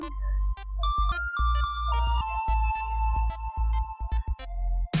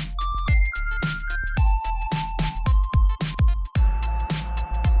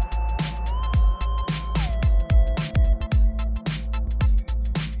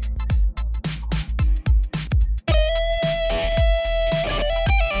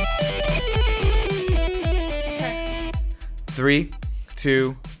3,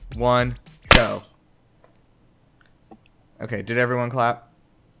 2, 1, go. Okay, did everyone clap?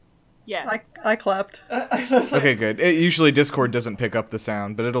 Yes. I clapped. Okay, good. Usually Discord doesn't pick up the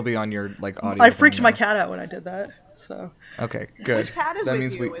sound, but it'll be on your audio. I freaked my cat out when I did that. So. Okay, good. Which cat is that with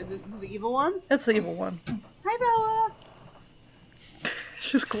means you? Is it the evil one? It's the evil one. Hi, Bella.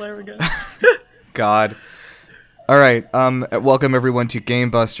 She's glaring at God. All right. Welcome everyone to Game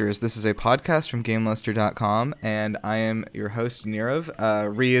Busters. This is a podcast from GameLuster.com, and I am your host Nirav.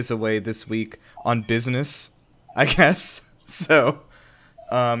 Rhea is away this week on business, I guess. So,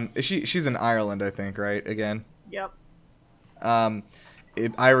 she's in Ireland, I think, right? Again. Yep.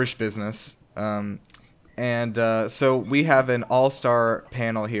 Irish business. So we have an all-star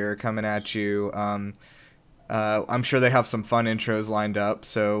panel here coming at you. I'm sure they have some fun intros lined up.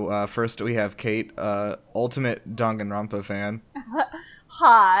 So first we have Kate, ultimate Danganronpa fan.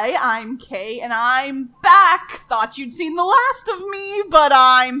 Hi, I'm Kate, and I'm back! Thought you'd seen the last of me, but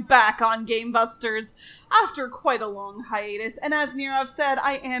I'm back on Game Busters after quite a long hiatus. And as Nirav said,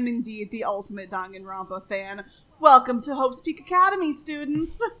 I am indeed the ultimate Danganronpa fan. Welcome to Hope's Peak Academy,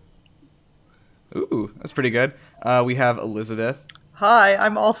 students! Ooh, that's pretty good. We have Elizabeth. Hi,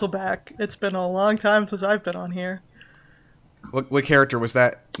 I'm also back. It's been a long time since I've been on here. What character was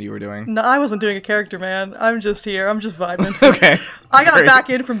that you were doing? No, I wasn't doing a character, man. I'm just here. I'm just vibing. Okay. I got great. back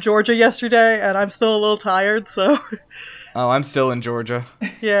in from Georgia yesterday, and I'm still a little tired, so... Oh, I'm still in Georgia.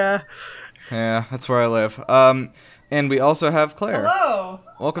 Yeah. Yeah, that's where I live. And we also have Claire. Hello.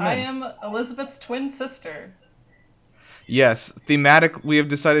 Welcome I in. am Elizabeth's twin sister. Yes, we have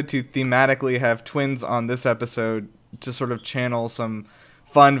decided to thematically have twins on this episode to sort of channel some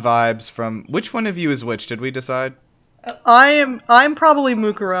fun vibes from... Which one of you is which? Did we decide? I'm probably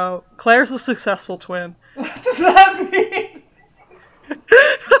Mukuro. Claire's the successful twin. What does that mean?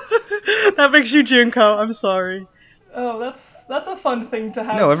 That makes you Junko. I'm sorry. Oh, that's a fun thing to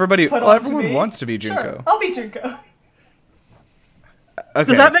have. No, everyone me. wants to be Junko. Sure, I'll be Junko. Okay.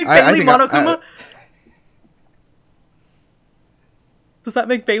 Does that make I Bailey think Monokuma? Does that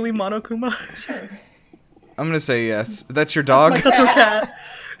make Bailey Monokuma? Sure. I'm gonna say yes. That's your dog? That's her cat.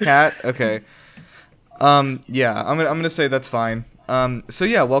 Cat? Okay. Yeah, I'm gonna say that's fine. So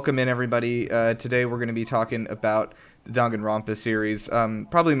yeah, welcome in everybody. Today we're gonna be talking about the Danganronpa series.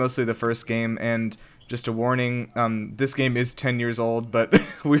 Probably mostly the first game, and just a warning, this game is 10 years old, but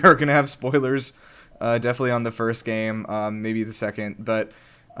we are gonna have spoilers, definitely on the first game, maybe the second, but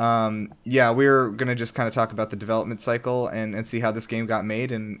yeah, we're gonna just kind of talk about the development cycle and see how this game got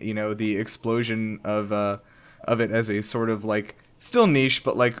made, and the explosion of it as a sort of like still niche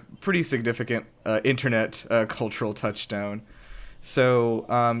but like pretty significant internet cultural touchstone. So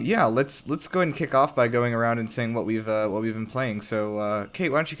yeah, let's go ahead and kick off by going around and saying what we've been playing. So Kate,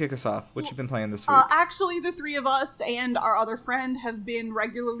 why don't you kick us off? What you been playing this week? Actually, the three of us and our other friend have been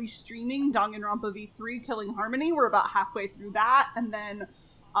regularly streaming Danganronpa V3 Killing Harmony. We're about halfway through that, and then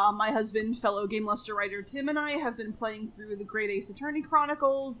my husband, fellow Game Luster writer Tim, and I have been playing through the Great Ace Attorney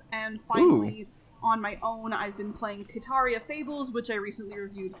Chronicles, and finally, on my own, I've been playing Kitaria Fables, which I recently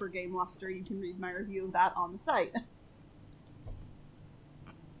reviewed for Game Luster. You can read my review of that on the site.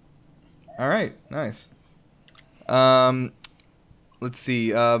 All right, nice. Let's see,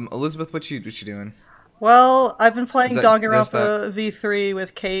 Elizabeth, what you doing? Well, I've been playing There's Danganronpa V3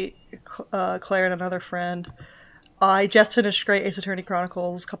 with Kate, Claire, and another friend. I just finished Great Ace Attorney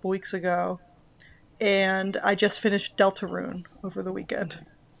Chronicles a couple weeks ago, and I just finished Deltarune over the weekend.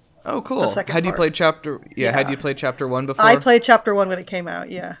 Oh, cool. Had you part. played chapter? Yeah, had you played chapter 1 before? I played chapter 1 when it came out.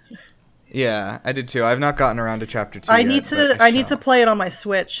 Yeah. Yeah, I did too. I've not gotten around to chapter 2 I yet, need to play it on my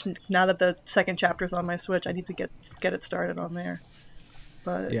Switch now that the second chapter's on my Switch. I need to get it started on there.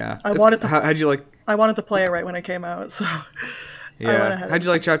 But yeah, I wanted to. How'd you like? I wanted to play it right when it came out, so. Yeah. I went ahead. How'd you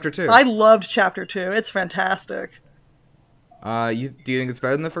like chapter 2? I loved chapter 2. It's fantastic. Do you think it's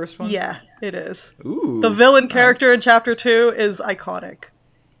better than the first one? Yeah, it is. Ooh. The villain character in chapter 2 is iconic.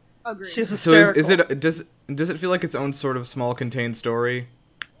 Agreed. She's So hysterical. does it feel like its own sort of small contained story?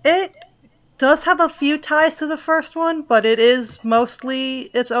 It does have a few ties to the first one, but it is mostly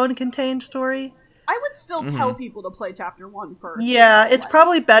its own contained story. I would still tell people to play chapter 1 first. Yeah, it's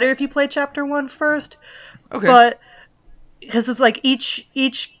probably better if you play chapter 1 first. Okay. But because it's like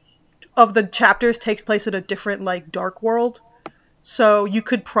each of the chapters takes place in a different like dark world. So you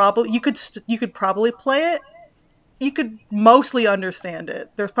could probably play it. You could mostly understand it.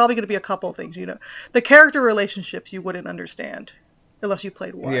 There's probably going to be a couple things, The character relationships you wouldn't understand unless you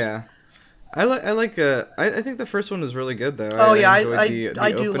played 1. Yeah. I think the first one was really good though. Oh yeah,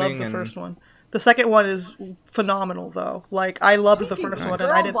 I do love the first one. The second one is phenomenal though. Like I loved the first one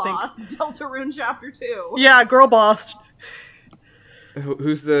and I didn't Girl Boss, think Deltarune chapter 2. Yeah, Girl Boss.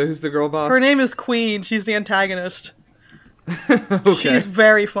 Who's the girl boss? Her name is Queen. She's the antagonist. Okay. She's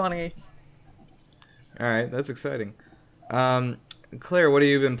very funny. All right, that's exciting. Claire, what have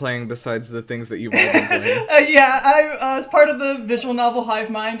you been playing besides the things that you've all been playing? As part of the visual novel Hive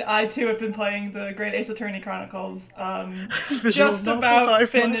Mind, I too have been playing the Great Ace Attorney Chronicles. Just novel about Hive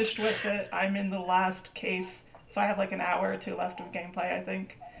finished with it. I'm in the last case, so I have like an hour or two left of gameplay, I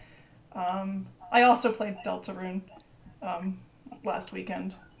think. I also played Deltarune last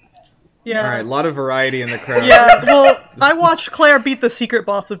weekend. Yeah. All right, a lot of variety in the crowd. Yeah, well, I watched Claire beat the secret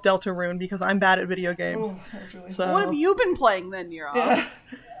boss of Deltarune because I'm bad at video games. Ooh, that was really So- What have you been playing then, Nira? Yeah.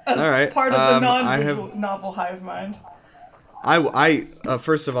 As All right, part of the I non-visual novel Hive Mind. I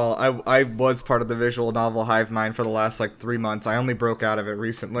first of all, I was part of the visual novel Hive Mind for the last like 3 months. I only broke out of it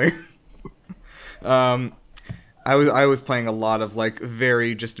recently. I was playing a lot of like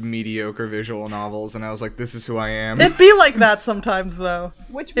very just mediocre visual novels, and I was like, this is who I am. It'd be like that sometimes, though.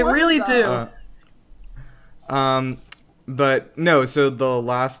 Which It ones, really though? do. But no, so the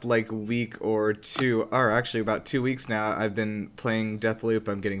last like week or two, or actually about 2 weeks now, I've been playing Deathloop.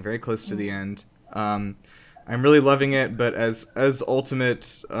 I'm getting very close to the end. I'm really loving it, but as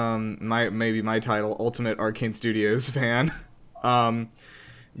ultimate, my title, Ultimate Arcane Studios fan,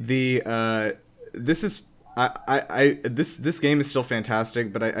 this game is still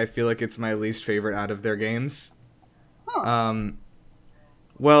fantastic, but I feel like it's my least favorite out of their games. Huh.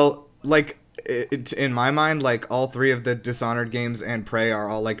 Well, like in my mind, like all three of the Dishonored games and Prey are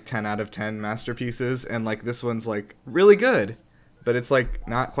all like 10 out of 10 masterpieces, and like this one's like really good, but it's like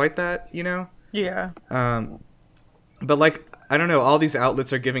not quite that, you know? Yeah. But like I don't know, all these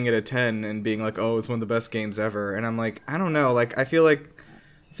outlets are giving it a 10 and being like, "Oh, it's one of the best games ever." And I'm like, I don't know, like I feel like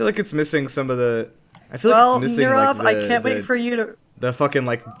it's missing some of the Well, it's missing Nirav, like I can't wait for you to... the fucking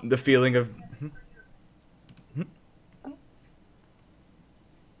like the feeling of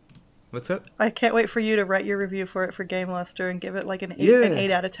What's up? I can't wait for you to write your review for it for Game Luster and give it like an 8, Yeah. an 8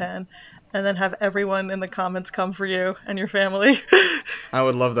 out of 10. And then have everyone in the comments come for you and your family. I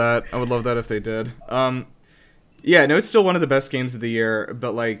would love that. I would love that if they did. Yeah, no, it's still one of the best games of the year,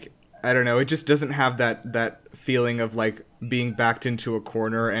 but like I don't know, it just doesn't have that feeling of like being backed into a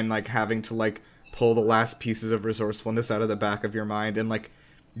corner and like having to like pull the last pieces of resourcefulness out of the back of your mind and like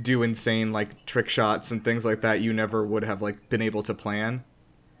do insane like trick shots and things like that you never would have like been able to plan.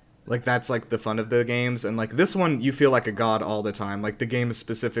 Like that's like the fun of the games, and like this one you feel like a god all the time. Like the game is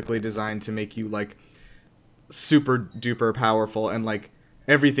specifically designed to make you like super duper powerful, and like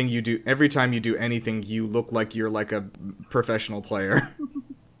everything you do, every time you do anything, you look like you're like a professional player.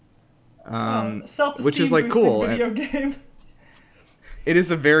 Self-esteem which is like boosting cool. video game. It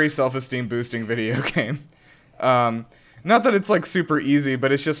is a very self-esteem boosting video game. Not that it's like super easy,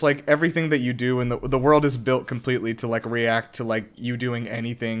 but it's just like everything that you do, and the world is built completely to like react to like you doing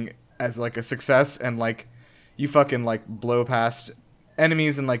anything as like a success, and like you fucking like blow past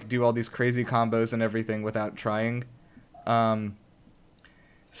enemies and like do all these crazy combos and everything without trying.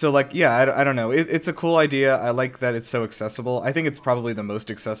 So like yeah, I don't know. It's a cool idea. I like that it's so accessible. I think it's probably the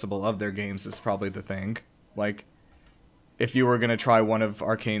most accessible of their games. Is probably the thing. Like, if you were gonna try one of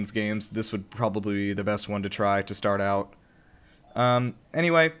Arcane's games, this would probably be the best one to try to start out.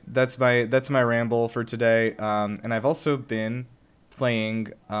 Anyway, that's my ramble for today. And I've also been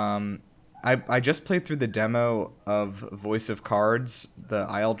playing. I just played through the demo of Voice of Cards, the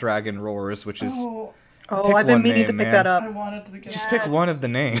Isle Dragon Roars, which is Oh, Pick I've been one meaning to name, pick man. that I up. wanted to get just pick one of the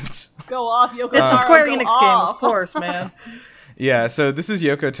names. Go off, Yoko It's a Taro, Square go Enix game, off. of course, man. Yeah, so this is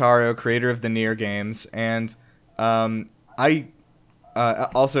Yoko Taro, creator of the Nier games, and I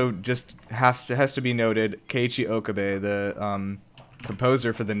also just has to be noted, Keiichi Okabe, the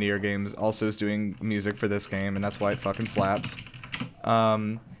composer for the Nier games, also is doing music for this game, and that's why it fucking slaps.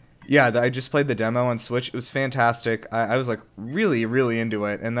 Yeah, I just played the demo on Switch. It was fantastic. I was like really, really into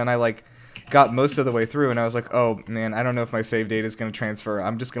it, and then I like got most of the way through, and I was like, oh man, I don't know if my save data is gonna transfer.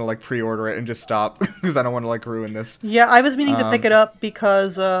 I'm just gonna like pre-order it and just stop because I don't want to like ruin this. Yeah, I was meaning to pick it up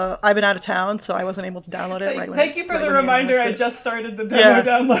because I've been out of town, so I wasn't able to download it. Thank you for the when you reminder. I announced it. just started the demo Yeah.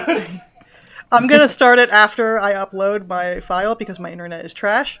 download. I'm gonna start it after I upload my file because my internet is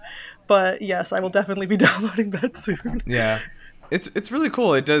trash. But yes, I will definitely be downloading that soon. Yeah. It's really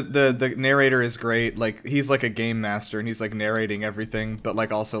cool. It does the narrator is great. Like he's like a game master and he's like narrating everything, but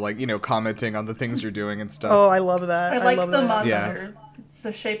like also like, you know, commenting on the things you're doing and stuff. Oh, I love that. I like love the that. monster. Yeah.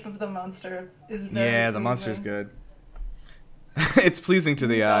 The shape of the monster is very Yeah, the pleasing. monster's good. It's pleasing to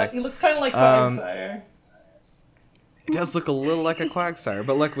the eye. He looks kind of like Quagsire. It does look a little like a Quagsire,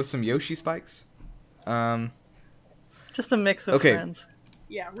 but like with some Yoshi spikes. Just a mix of Okay. friends.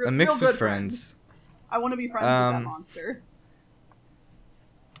 Yeah, A mix real good of friends. I want to be friends with that Um, monster.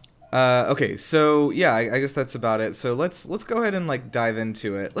 Okay, so yeah, I guess that's about it. So let's go ahead and like dive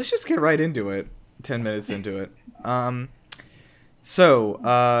into it. Let's just get right into it. 10 minutes into it.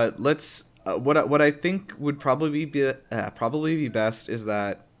 Let's. What I think would probably be best is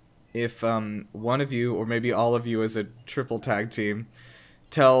that if one of you or maybe all of you as a triple tag team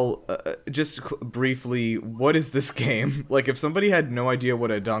tell briefly what is this game. Like if somebody had no idea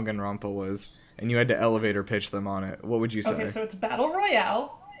what a Danganronpa was and you had to elevator pitch them on it, what would you say? Okay, so it's Battle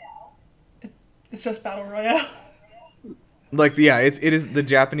Royale. It's just Battle Royale. Like it is the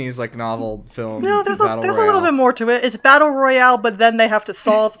Japanese like novel film. No, there's Battle a Royale. little bit more to it. It's battle royale, but then they have to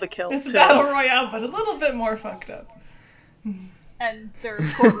solve the kills It's too. Battle Royale, but a little bit more fucked up. And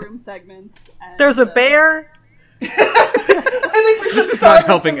there's courtroom segments. And, There's a bear. I think we should This is start not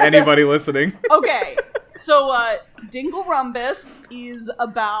helping anybody listening. Okay, so Dingle Rumbus is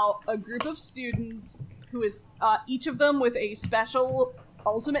about a group of students who is each of them with a special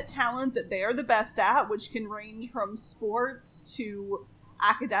ultimate talent that they are the best at, which can range from sports to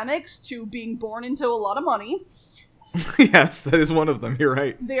academics to being born into a lot of money. Yes, that is one of them. You're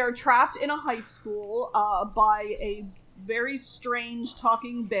right. They are trapped in a high school by a very strange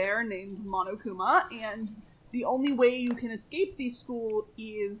talking bear named Monokuma, and the only way you can escape the school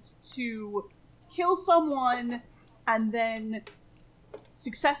is to kill someone and then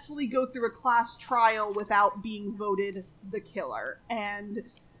successfully go through a class trial without being voted the killer. And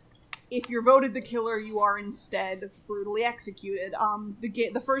if you're voted the killer, you are instead brutally executed.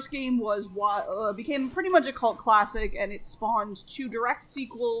 The first game was became pretty much a cult classic, and it spawned 2 direct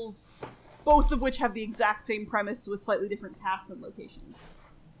sequels, both of which have the exact same premise with slightly different casts and locations.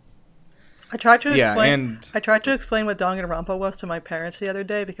 I tried to and explain what Danganronpa was to my parents the other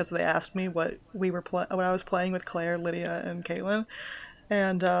day because they asked me what I was playing with Claire, Lydia, and Caitlin,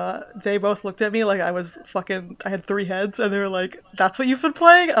 and they both looked at me like I was fucking. I had 3 heads, and they were like, "That's what you've been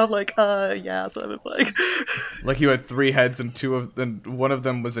playing?" I'm like, yeah, that's what I've been playing." like you had 3 heads and one of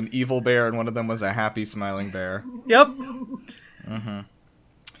them was an evil bear and one of them was a happy smiling bear. Yep.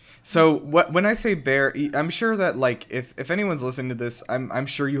 So when I say bear, I'm sure that like if anyone's listening to this, I'm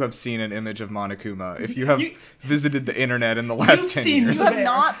sure you have seen an image of Monokuma. If you have visited the internet in the last You've 10 seen years. You have Bear.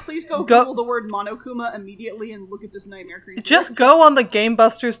 not, please go Google the word Monokuma immediately and look at this nightmare creature. Just go on the Game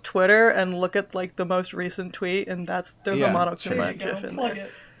Busters Twitter and look at like the most recent tweet, and there's Yeah, a There Monokuma you go. gif in Plug there.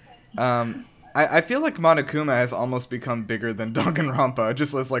 it. I feel like Monokuma has almost become bigger than Danganronpa,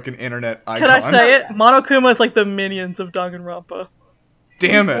 just as like an internet icon. Can I say it? Monokuma is like the minions of Danganronpa.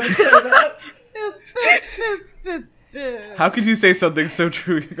 Damn Don't it! say that. How could you say something so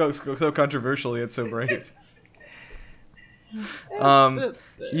true, so controversial yet so brave?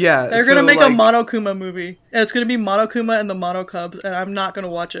 Yeah, They're gonna make a Monokuma movie, and it's gonna be Monokuma and the Mono Cubs, and I'm not gonna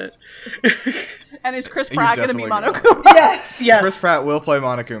watch it. And is Chris You're Pratt gonna be definitely Monokuma? Yes. Yes. Chris Pratt will play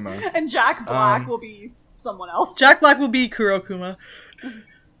Monokuma. And Jack Black will be someone else. Jack Black will be Kurokuma.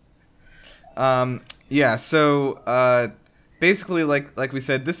 Yeah, so basically like we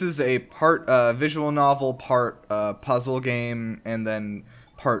said, this is a part visual novel, part puzzle game, and then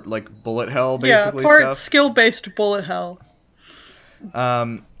part like bullet hell basically Yeah, part stuff. skill-based bullet hell.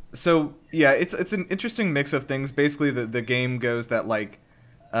 So yeah, it's an interesting mix of things. Basically the game goes that like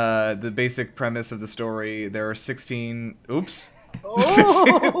the basic premise of the story, there are 16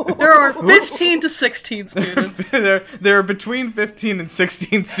 Oh. There are 15 to 16 students. there are between 15 and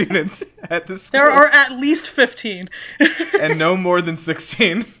 16 students at the school. There are at least 15. And no more than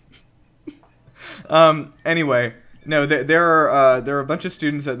 16. Anyway, no, there are a bunch of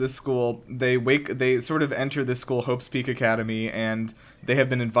students at this school. They sort of enter this school, Hope's Peak Academy, and they have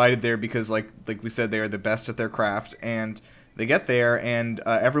been invited there because like we said, they are the best at their craft. And they get there, and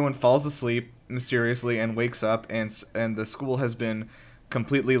everyone falls asleep mysteriously and wakes up, and the school has been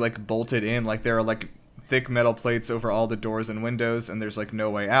completely like bolted in. Like there are like thick metal plates over all the doors and windows, and there's like no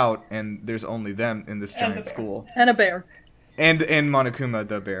way out, and there's only them in this And the giant bear. school. And a bear. And Monokuma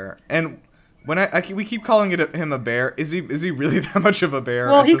the bear. And when we keep calling him a bear, is he really that much of a bear?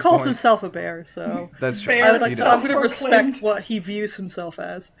 Well, at he this calls point? himself a bear, so That's true. Bear. I would He like does. I'm going to Self-proclaimed. respect what he views himself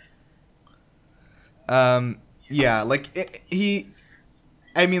as. Yeah, like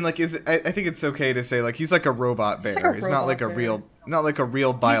I mean, like, I think it's okay to say like he's like a robot bear. He's like a He's not robot like a bear. real, not like a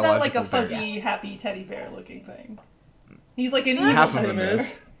real He's biological not like a bear. fuzzy, happy teddy bear looking thing. He's like an evil Half of teddy him bear.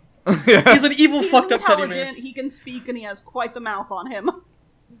 is. Yeah. He's an evil, He's fucked up teddy bear. intelligent, he can speak, and he has quite the mouth on him.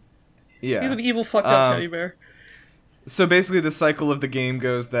 Yeah. He's an evil, fucked up teddy bear. So basically, the cycle of the game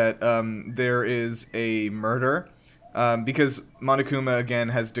goes that there is a murder. Because Monokuma, again,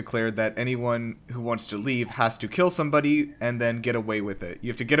 has declared that anyone who wants to leave has to kill somebody and then get away with it. You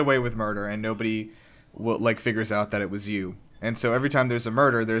have to get away with murder, and nobody figures out that it was you. And so every time there's a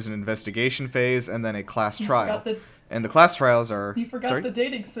murder, there's an investigation phase and then a class trial. forgot And the class trials are... You forgot sorry? the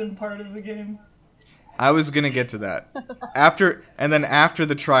dating sim part of the game. I was going to get to that. After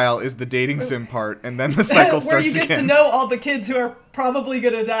the trial is the dating sim part, and then the cycle Where starts you get to again. know all the kids who are probably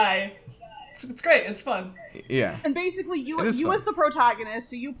gonna die. It's great. It's fun. Yeah. And basically, you It is fun. as the protagonist,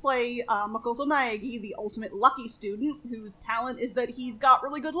 so you play Makoto Naegi, the ultimate lucky student, whose talent is that he's got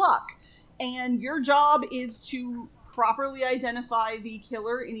really good luck. And your job is to properly identify the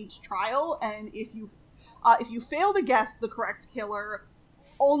killer in each trial, and if you fail to guess the correct killer,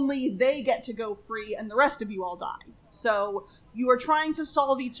 only they get to go free and the rest of you all die. So you are trying to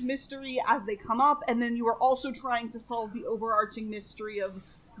solve each mystery as they come up, and then you are also trying to solve the overarching mystery of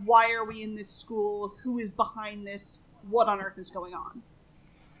why are we in this school, who is behind this, what on earth is going on.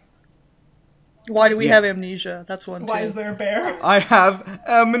 Why do we Yeah. have amnesia? That's one too. Why is there a bear? I have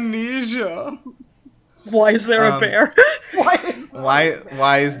amnesia. Why is there a bear?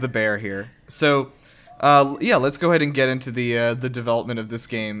 Why is the bear here? So, yeah, let's go ahead and get into the development of this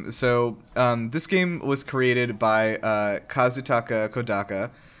game. So, this game was created by Kazutaka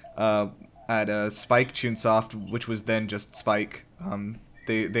Kodaka at Spike Chunsoft, which was then just Spike.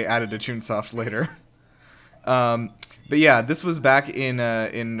 They added a Chunsoft later. But yeah, this was back in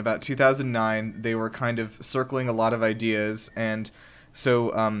about 2009. They were kind of circling a lot of ideas, and so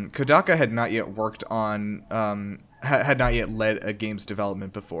Kodaka had not yet worked on had not yet led a game's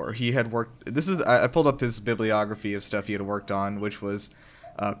development before. He had worked. I pulled up his bibliography of stuff he had worked on, which was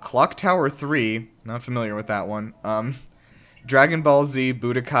Clock Tower 3. Not familiar with that one. Dragon Ball Z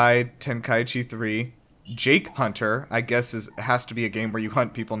Budokai Tenkaichi 3. Jake Hunter, I guess has to be a game where you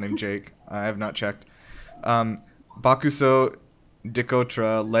hunt people named Jake. I have not checked. Bakuso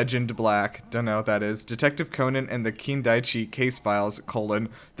Dikotra Legend Black, don't know what that is. Detective Conan and the Kindaichi Case Files,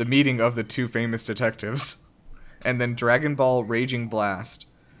 the meeting of the two famous detectives. And then Dragon Ball Raging Blast.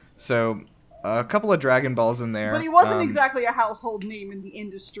 So, a couple of Dragon Balls in there. But he wasn't exactly a household name in the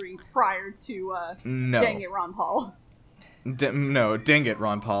industry prior to No. Dang It, Ron Paul. No, dang it,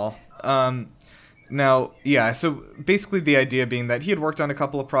 Ron Paul. Now, yeah, so basically the idea being that he had worked on a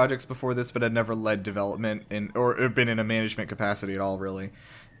couple of projects before this, but had never led development or been in a management capacity at all, really.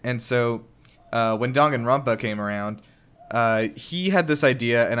 And so, when Danganronpa came around, he had this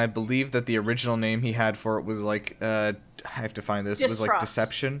idea, and I believe that the original name he had for it was like, I have to find this, it was like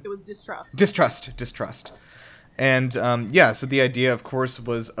Deception? It was Distrust. Distrust. And, yeah, so the idea, of course,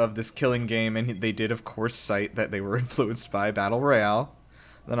 was of this killing game, and they did, of course, cite that they were influenced by Battle Royale,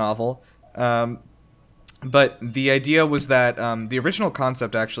 the novel. But the idea was that the original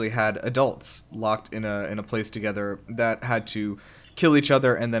concept actually had adults locked in a place together that had to kill each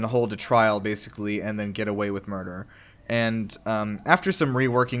other and then hold a trial, basically, and then get away with murder. And after some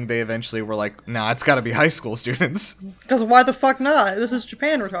reworking, they eventually were like, nah, it's got to be high school students. Because why the fuck not? This is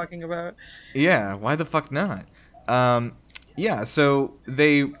Japan we're talking about. Yeah, why the fuck not? Yeah, so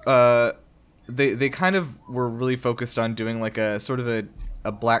they kind of were really focused on doing like a sort of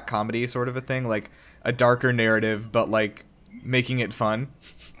a black comedy sort of a thing, like a darker narrative, but like making it fun.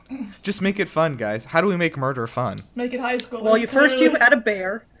 Just make it fun, guys. How do we make murder fun? Make it high school. Well, you add a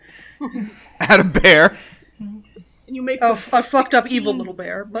bear. Add a bear. And you make A the fucked up 16 evil little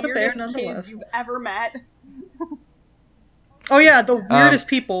bear, but a bear weirdest nonetheless. kids you've ever met. Oh yeah, the weirdest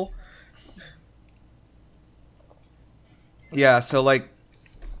people. Yeah, so like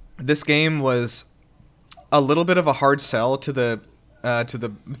this game was a little bit of a hard sell to the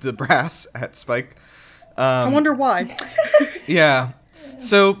brass at Spike. I wonder why. Yeah.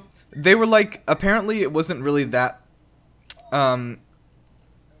 So they were like, apparently it wasn't really that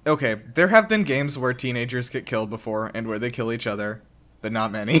okay, there have been games where teenagers get killed before and where they kill each other, but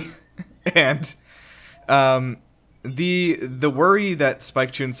not many. And the worry that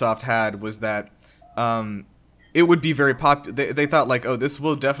Spike Chunsoft had was that it would be very popular. They thought like, oh, this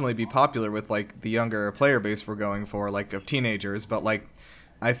will definitely be popular with like the younger player base we're going for, like of teenagers, but like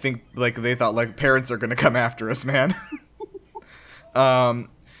I think like they thought like parents are gonna come after us, man.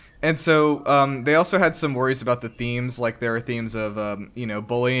 And so they also had some worries about the themes. Like there are themes of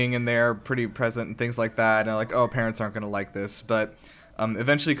bullying in there, pretty present and things like that. And like, oh, parents aren't gonna like this. But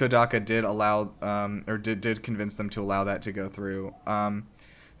eventually Kodaka did allow or did convince them to allow that to go through.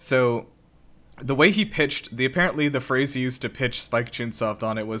 So the way he pitched, apparently the phrase he used to pitch Spike Chunsoft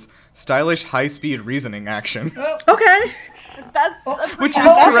on it was stylish high-speed reasoning action. Oh, Okay, That's Which pretty is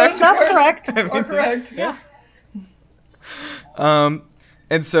awesome. correct. that's correct. or correct. Yeah.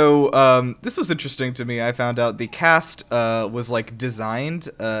 And so this was interesting to me. I found out the cast was like designed,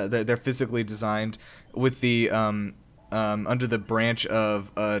 they're physically designed with the under the branch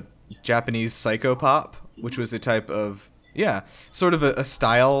of Japanese psychopop, which was a type of Yeah, sort of a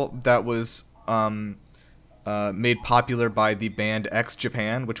style that was made popular by the band X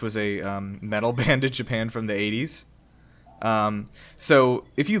Japan, which was a metal band in Japan from the 80s. So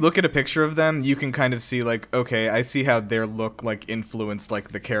if you look at a picture of them, you can kind of see like, okay, I see how their look like influenced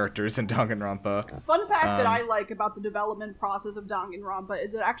like the characters in Danganronpa. Fun fact that I like about the development process of Danganronpa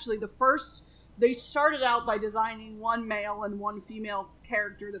is that actually they started out by designing one male and one female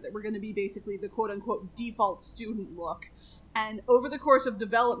character that were going to be basically the quote-unquote default student look. And over the course of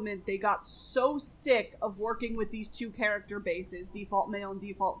development, they got so sick of working with these two character bases, default male and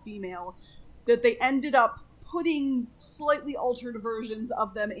default female, that they ended up putting slightly altered versions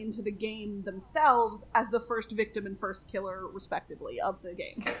of them into the game themselves as the first victim and first killer, respectively, of the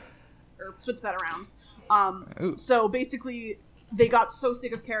game. Or switch that around. So basically, they got so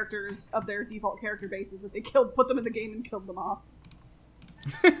sick of characters, of their default character bases, that they put them in the game and killed them off.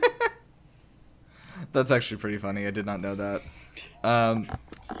 That's actually pretty funny. I did not know that.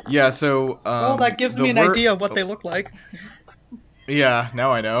 Yeah, so... well, that gives me an idea of what they look like. Yeah,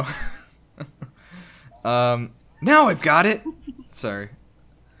 now I know. Now I've got it! Sorry.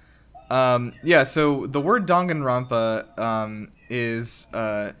 Yeah, so the word Danganronpa is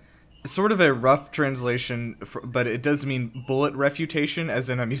sort of a rough translation, but it does mean bullet refutation, as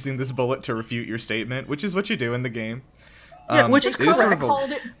in I'm using this bullet to refute your statement, which is what you do in the game. Yeah, which is correct. I called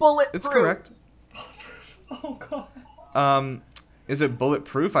it bulletproof. It's correct. Oh god. Is it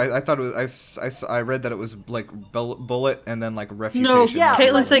bulletproof? I thought it was. I read that it was like bullet and then like refutation. No, yeah,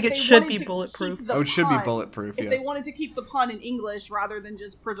 Caitlin's saying it it should be bulletproof. Oh, it should be bulletproof. If yeah. they wanted to keep the pun in English rather than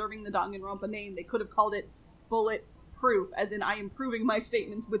just preserving the Danganronpa name, they could have called it bulletproof, as in I am proving my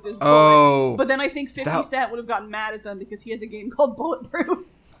statements with this bullet. Oh, but then I think 50 Cent would have gotten mad at them because he has a game called Bulletproof.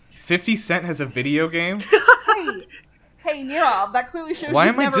 50 Cent has a video game? Hey, Nirav, that clearly shows Why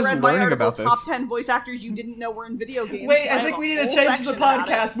you've am I never just read my learning article, about this? Top 10 voice actors you didn't know were in video games. Wait, I think we need to change the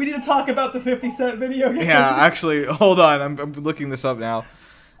podcast. We need to talk about the 50 Cent video game. Yeah, actually, hold on. I'm looking this up now.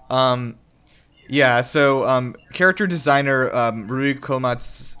 Yeah, so character designer Rui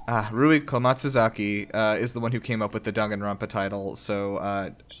Komatsuzaki is the one who came up with the Danganronpa title,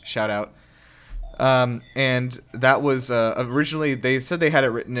 so shout out. And that was originally, they said they had it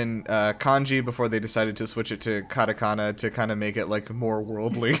written in kanji before they decided to switch it to katakana to kind of make it like more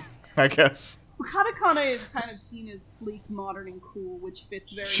worldly, I guess. Katakana is kind of seen as sleek, modern, and cool, which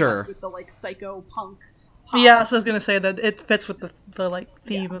fits very much with the like psycho punk. Yeah, so I was gonna say that it fits with the like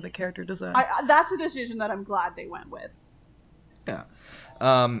theme of the character design. That's a decision that I'm glad they went with. Yeah,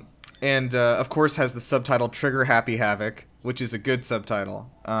 and of course has the subtitle Trigger Happy Havoc, which is a good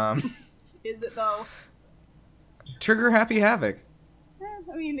subtitle. Is it though? Trigger Happy Havoc.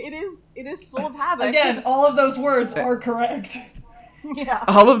 I mean, it is full of havoc. Again, all of those words are correct. Yeah.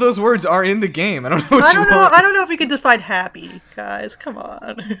 All of those words are in the game. I don't know what I don't know if you could define happy, guys. Come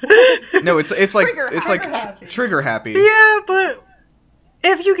on. No, it's like trigger happy. Yeah, but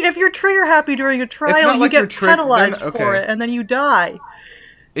if you're trigger happy during a trial, you get penalized for it, and then you die.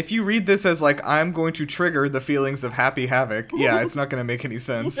 If you read this as like I'm going to trigger the feelings of happy havoc, yeah, it's not going to make any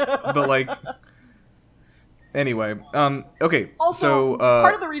sense. But like, anyway, okay. Also, so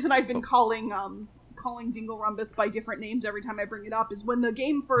part of the reason I've been calling Dinglerumpus by different names every time I bring it up is when the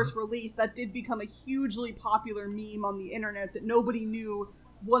game first released, that did become a hugely popular meme on the internet that nobody knew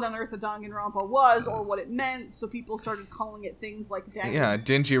what on earth a Danganronpa was or what it meant, so people started calling it things like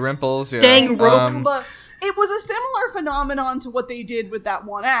Dingy Rimples, Danganronpa. It was a similar phenomenon to what they did with that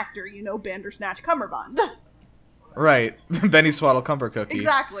one actor, Bandersnatch Cumberbund. Right. Benny Swaddle Cumbercookie.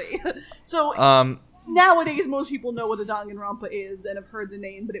 Exactly. So nowadays most people know what a Danganronpa is and have heard the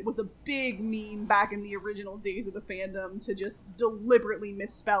name, but it was a big meme back in the original days of the fandom to just deliberately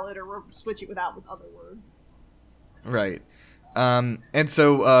misspell it or switch it with other words. Right. And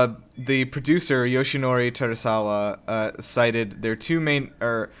so the producer Yoshinori Terasawa cited their two main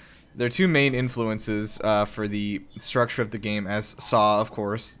influences for the structure of the game as Saw, of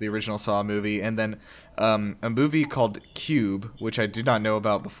course, the original Saw movie, and then a movie called Cube, which I did not know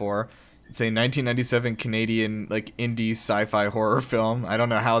about before. It's a 1997 Canadian like indie sci-fi horror film. I don't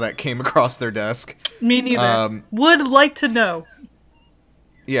know how that came across their desk. Me neither. Would like to know.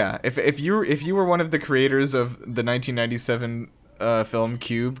 Yeah, if you were one of the creators of the 1997 film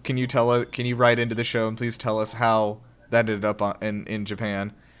Cube, can you write into the show and please tell us how that ended up in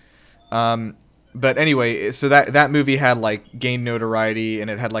Japan? But anyway, so that movie had like gained notoriety and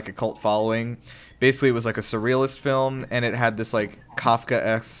it had like a cult following. Basically, it was like a surrealist film and it had this like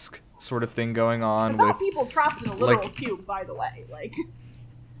Kafka-esque sort of thing going on about people trapped in a literal cube, by the way, like.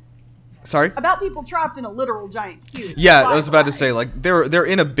 Sorry? About people trapped in a literal giant cube. Yeah, I was about to say, like, they're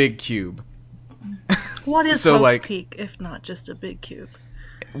in a big cube. What is So, Hope's like- Peak if not just a big cube?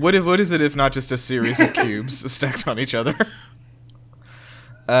 What is it if not just a series of cubes stacked on each other?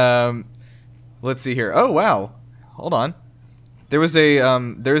 Let's see here. Oh wow, hold on. There's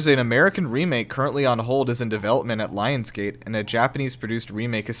an American remake currently on hold, is in development at Lionsgate, and a Japanese-produced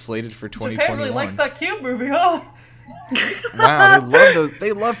remake is slated for 2021. Japan really likes that Cube movie, huh? Wow, they love those.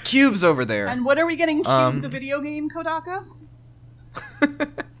 They love cubes over there. And when are we getting Cube, the video game, Kodaka?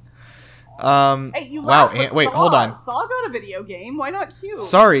 Hey, you Wow. laughed, but Wait, Saw, hold on. Saw got a video game. Why not Cube?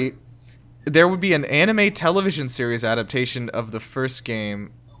 Sorry, there would be an anime television series adaptation of the first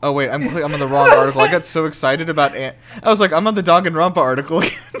game. Oh wait, I'm on the wrong article. I got so excited about. I was like, I'm on the Danganronpa article.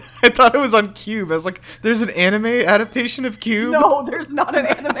 I thought it was on Cube. I was like, there's an anime adaptation of Cube. No, there's not an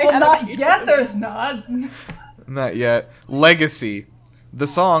anime. Well, not adaptation. yet. There's not. Not yet. Legacy. The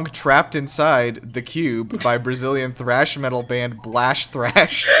song "Trapped Inside the Cube" by Brazilian thrash metal band Blash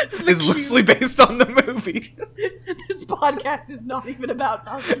Thrash is loosely based on the movie. This podcast is not even about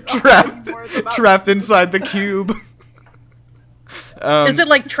Danganronpa Trapped, anymore. It's about trapped inside the cube. Is it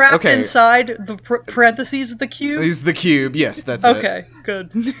like trapped okay. inside the parentheses of the cube? Is the cube? Yes, that's it. Okay, good.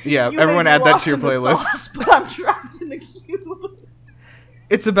 Yeah, You everyone may be add that lost to your in the playlist. sauce, but I'm trapped in the cube.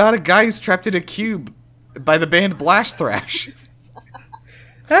 It's about a guy who's trapped in a cube by the band Blash Thrash.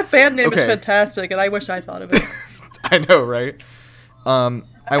 That band name is Okay. fantastic, and I wish I thought of it. I know, right?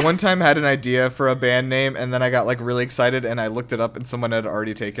 I one time had an idea for a band name, and then I got like really excited, and I looked it up, and someone had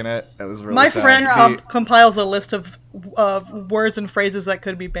already taken it. That was really My sad. friend The- compiles a list of words and phrases that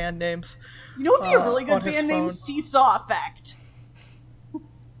could be band names. You know what would be a really on good his band name? phone. Seesaw Effect.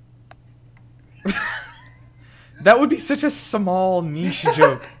 That would be such a small niche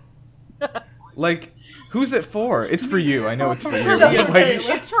joke. Like, who's it for? It's for you. I know it's for you. Just Like, for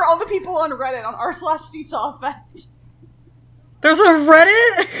Taylor. It's for all the people on Reddit on r/Seesaw Effect. There's a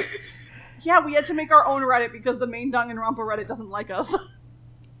Reddit? Yeah, we had to make our own Reddit because the main Danganronpa Reddit doesn't like us.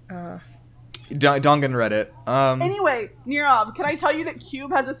 Dongan Reddit. Anyway, Nirav, can I tell you that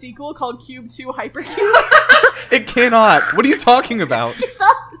Cube has a sequel called Cube 2 Hypercube? It cannot. What are you talking about? It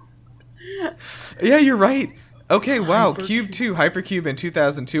does! Yeah, you're right. Okay, wow. Cube 2, Hypercube in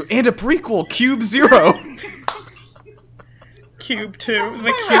 2002, and a prequel, Cube 0. Cube 2,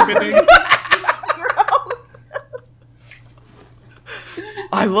 the cubening.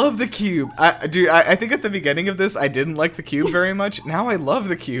 I love the cube. I think at the beginning of this, I didn't like the cube very much. Now I love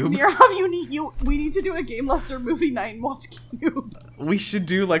the cube. Nirav, we need to do a Game Luster movie night and watch Cube. We should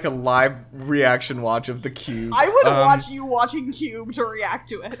do like a live reaction watch of the cube. I would watch you watching Cube to react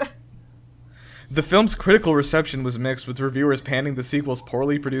to it. The film's critical reception was mixed, with reviewers panning the sequel's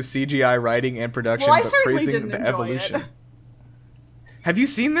poorly produced CGI writing and production, Well, I but certainly praising didn't the enjoy evolution. it. Have you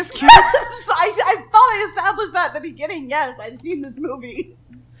seen this cube? I thought I established that at the beginning. Yes, I've seen this movie.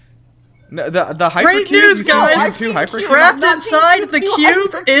 No, the Hypercube. Great news, You seen guys! Cube I've 2 seen Hypercube? Cube. Trapped not seen Inside Cube the 2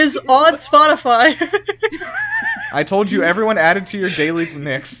 Cube Hypercube. is on Spotify. I told you, everyone add it to your daily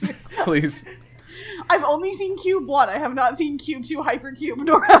mix, please. I've only seen Cube 1. I have not seen Cube 2 Hypercube,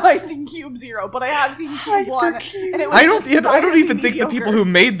 nor have I seen Cube 0, but I have seen Cube 1. And it was I don't decidedly even think the people who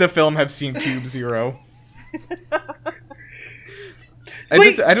mediocre. made the film have seen Cube 0.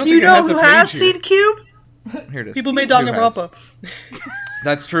 Wait, I don't do you think it know has who a has page here. seen Cube? Here it is. People made Who has? Danganronpa.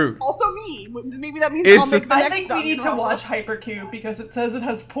 That's true. Also me. Maybe that means It's I'll make the I next think we need to Danganronpa. watch Hypercube because it says it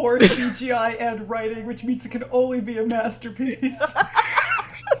has poor CGI and writing, which means it can only be a masterpiece.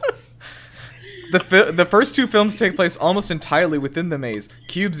 The first two films take place almost entirely within the maze.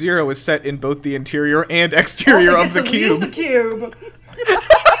 Cube 0 is set in both the interior and exterior Only of the gets to leave cube. the cube.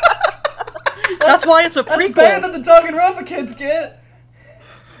 That's why it's a That's prequel. better than the Danganronpa kids get.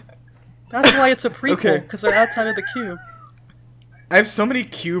 That's why it's a prequel, Okay. because they're outside of the cube. I have so many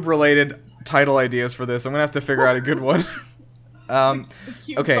cube-related title ideas for this. I'm gonna have to figure out a good one. The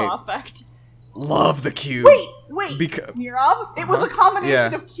Cube Okay. Saw Effect. Love the cube. Wait, Beca- Nirav? It was a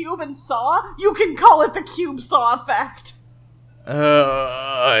combination Yeah. of Cube and Saw? You can call it the Cube Saw Effect.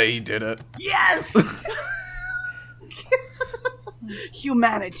 He did it. Yes!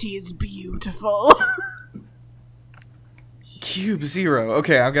 Humanity is beautiful. Cube 0.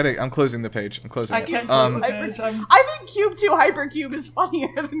 Okay, I'm closing the page. I'm closing I it. can't close the Hyper- page. I'm- I think Cube 2 Hypercube is funnier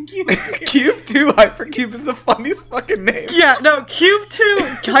than Cube 0. Cube 2 Hypercube is the funniest fucking name. Yeah, no, Cube 2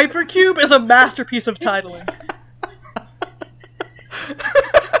 Hypercube is a masterpiece of titling.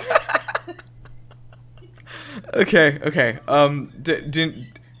 Okay.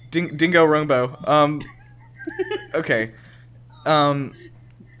 Dingo Rumbo. Okay.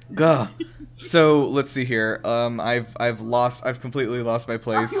 Gah. So let's see here. I've completely lost my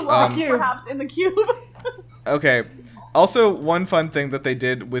place. You lost Cube. perhaps in the cube. Okay. Also, one fun thing that they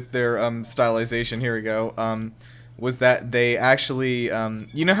did with their stylization, here we go, was that they actually,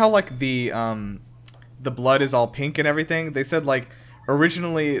 you know how like the blood is all pink and everything? They said like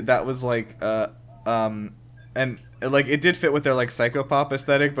originally that was like and like it did fit with their like psychopop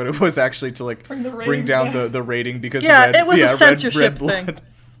aesthetic, but it was actually to like bring down the rating because it was a censorship thing.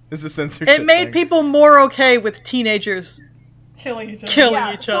 It's a censorship. It made people more okay with teenagers killing each other.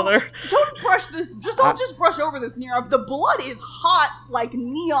 Killing each other. Don't brush this. Don't just brush over this, Nirav. The blood is hot like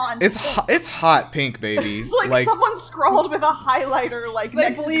neon. It's hot pink, baby. It's like someone scrawled with a highlighter like they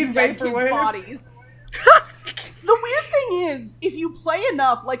next bleed to dead kids' vaporwave. bodies. The weird thing is, if you play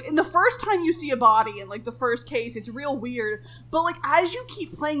enough, like, in the first time you see a body in, like, the first case, it's real weird, but, like, as you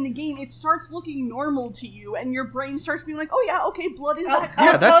keep playing the game, it starts looking normal to you, and your brain starts being like, oh yeah, okay, blood is that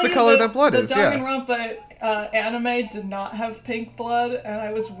color. Yeah, that's the color that blood is, yeah. The Danganronpa anime did not have pink blood, and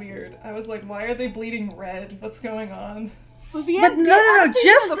I was weird. I was like, why are they bleeding red? What's going on? Well, no,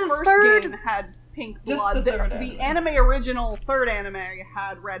 just the first third game had pink blood. Just the third the anime original third anime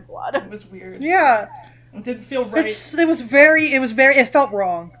had red blood. It was weird. Yeah. It didn't feel right. It felt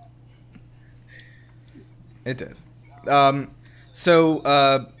wrong. It did.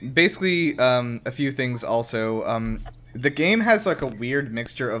 Basically, a few things also. The game has like a weird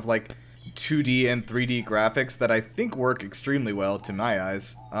mixture of like 2D and 3D graphics that I think work extremely well to my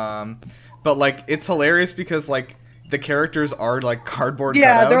eyes. But like it's hilarious because like the characters are like cardboard cutouts.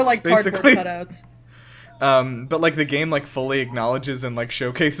 Yeah, they're like basically. cardboard cutouts. But like the game like fully acknowledges and like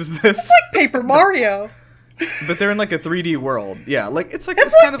showcases this. It's like Paper Mario. But they're in like a 3D world. Yeah, like it's like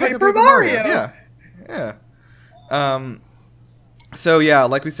kind of like a Paper Paper Mario. Mario. Yeah. So yeah,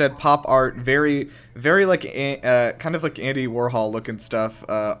 like we said, pop art, very like kind of like Andy Warhol looking stuff,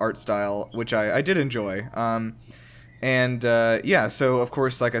 art style, which I did enjoy. Yeah, so of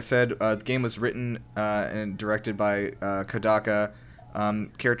course, like I said, the game was written and directed by Kodaka.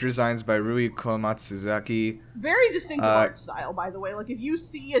 Character designs by Rui Komatsuzaki. Very distinctive art style, by the way. Like if you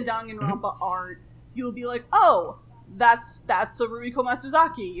see a Danganronpa art, you'll be like, oh, that's a Rui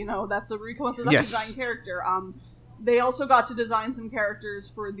Komatsuzaki. You know, that's a Rui Komatsuzaki design character. They also got to design some characters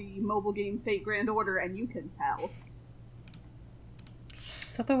for the mobile game Fate Grand Order, and you can tell.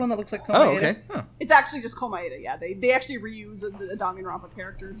 Is that the one that looks like Komaeda? Oh, okay. Huh. It's actually just Komaeda, yeah. They actually reuse the Danganronpa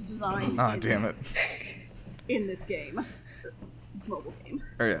character's design. Damn it. In this game. This mobile game.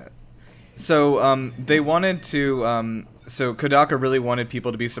 Oh, yeah. So, they wanted to, so Kodaka really wanted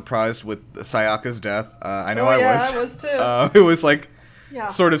people to be surprised with Sayaka's death. I know I was. I was too. It was like,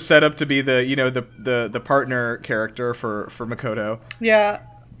 sort of set up to be the, you know, the partner character for Makoto. Yeah.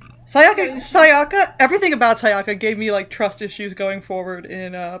 Sayaka, everything about Sayaka gave me, like, trust issues going forward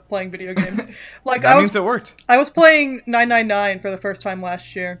in, playing video games. Like, That means it worked. I was playing 999 for the first time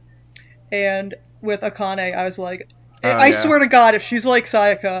last year, and with Akane, I was like, I swear to God, if she's like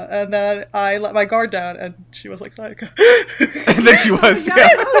Sayaka, and then I let my guard down, and she was like Sayaka. And then she was, yeah.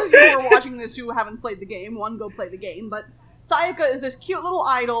 For those of you who are watching this who haven't played the game, go play the game, but Sayaka is this cute little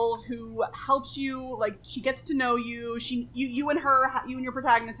idol who helps you, like, she gets to know you, you and your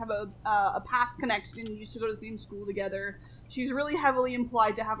protagonist have a past connection, you used to go to the same school together, she's really heavily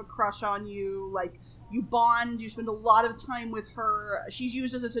implied to have a crush on you, like, you bond, you spend a lot of time with her, she's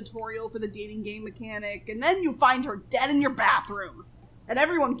used as a tutorial for the dating game mechanic, and then you find her dead in your bathroom. And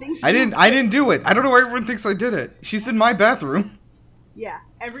everyone thinks I didn't do it. I don't know why everyone thinks I did it. She's in my bathroom. Yeah,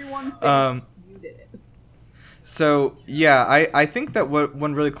 everyone thinks you did it. So, yeah, I think that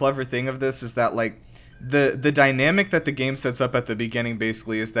one really clever thing of this is that, like, the dynamic that the game sets up at the beginning,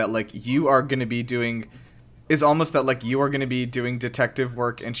 basically, is that, like, you are going to be doing... is almost that, like, you are going to be doing detective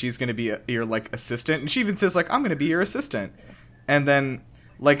work and she's going to be your, like, assistant. And she even says, like, I'm going to be your assistant. And then,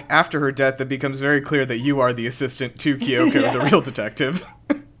 like, after her death, it becomes very clear that you are the assistant to Kyoko, the real detective.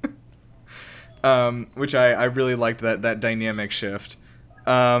 Which I really liked that dynamic shift.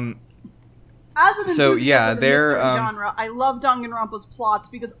 As an enthusiast of the mystery they're genre, I love Danganronpa's plots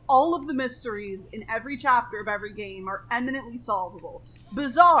because all of the mysteries in every chapter of every game are eminently solvable.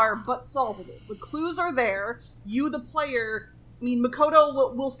 Bizarre, but solvable. The clues are there. You, the player,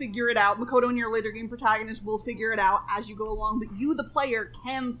 Makoto will figure it out. Makoto and your later game protagonist will figure it out as you go along, but you, the player,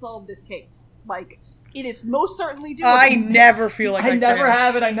 can solve this case. Like, it is most certainly doable. I never feel like I never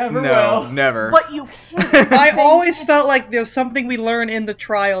have it, I never will. No, never. But you can. I always felt like there's something we learn in the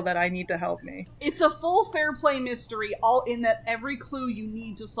trial that I need to help me. It's a full fair play mystery, all in that every clue you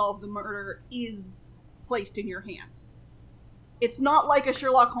need to solve the murder is placed in your hands. It's not like a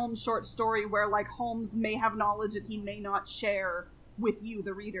Sherlock Holmes short story where, like, Holmes may have knowledge that he may not share with you,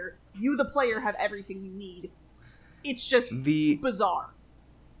 the reader. You, the player, have everything you need. It's just bizarre.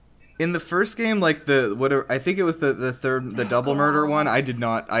 in the first game, like I think it was the double murder one. I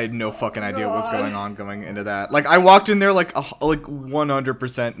had no fucking idea what was going into that. Like I walked in there like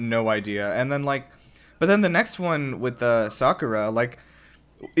 100% no idea, and then but then the next one with Sakura, like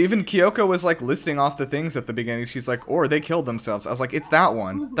even Kyoko was like listing off the things at the beginning. She's like, or they killed themselves. I was like, it's that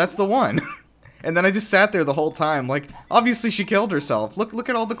one. That's the one. And then I just sat there the whole time, like obviously she killed herself. Look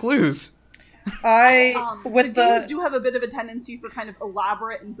at all the clues. The games do have a bit of a tendency for kind of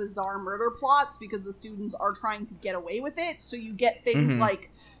elaborate and bizarre murder plots because the students are trying to get away with it. So you get things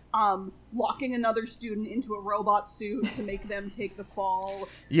like locking another student into a robot suit to make them take the fall.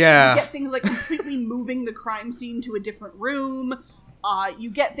 Yeah. You get things like completely moving the crime scene to a different room.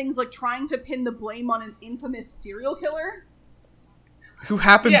 You get things like trying to pin the blame on an infamous serial killer who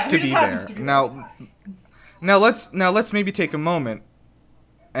happens to be there. Now let's maybe take a moment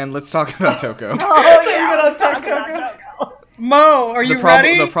and let's talk about Toko. Let's talk about Toko. Mo, are you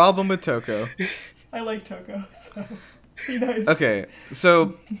ready? The problem with Toko. I like Toko, so be nice. Okay,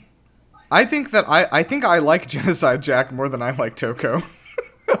 so I think I like Genocide Jack more than I like Toko.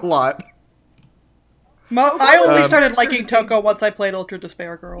 A lot. Mo, I only started liking Toko once I played Ultra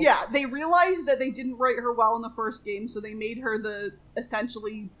Despair Girls. Yeah, they realized that they didn't write her well in the first game, so they made her the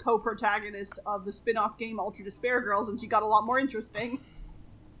essentially co-protagonist of the spin-off game Ultra Despair Girls, and she got a lot more interesting.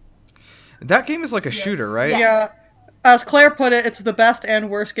 That game is like a shooter, right? Yes. Yeah. As Claire put it, it's the best and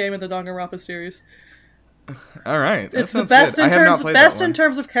worst game in the Danganronpa series. All right, that It's the sounds best good. in I have not terms played best that in one.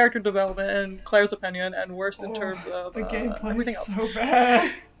 terms of character development, in Claire's opinion, and worst in terms of the gameplay everything is else. so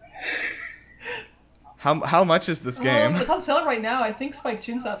bad. How much is this game? It's on sale right now. I think Spike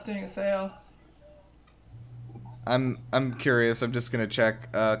Chunsoft's doing a sale. I'm curious. I'm just gonna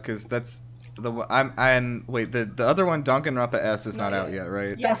check because that's the other one, Danganronpa S, is not out yet,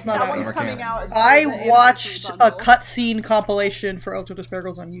 right? Yeah, That's not that out one's yet. coming out as I part of the watched anniversary a bundle. cutscene compilation for Ultra Despair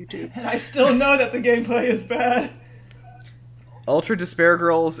Girls on YouTube. And I still know that the gameplay is bad. Ultra Despair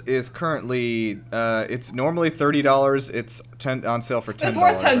Girls is currently it's normally $30. It's on sale for $10. It's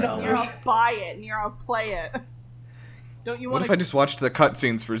worth $10. right now. You're off buy it, and you're off play it. Don't you What want if I just watched the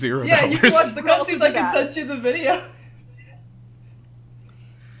cutscenes for $0? Yeah, you can watch the Who else cutscenes. would I do can that? send you the video.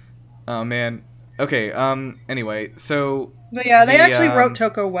 Oh man. Okay. Anyway, so But yeah, they The, actually wrote um,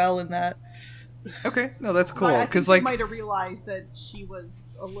 Toko well in that. okay, no, that's But cool. I think Because they like, might have realized that she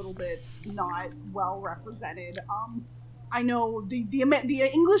was a little bit not well represented. I know the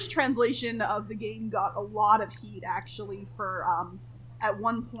English translation of the game got a lot of heat actually for at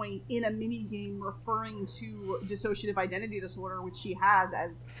one point in a mini game referring to dissociative identity disorder, which she has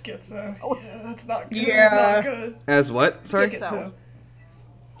as Schizo. Yeah, that's not good. Yeah. It's not good. as what? Sorry. Schizo.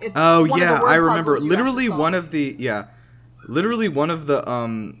 it's Oh one of the yeah, word I remember. puzzles you have to Literally solve. one of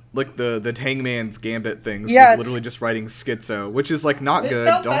the like the Hangman's Gambit things Yeah, was it's- literally just writing schizo, which is like not It good.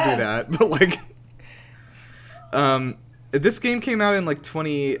 felt Don't bad. do that. But like, this game came out in like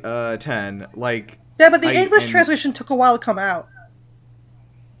 2010. Like, Yeah, but the I- English and- translation took a while to come out.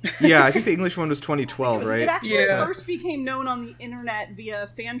 yeah, I think the English one was 2012, It right? actually Yeah. first became known on the internet via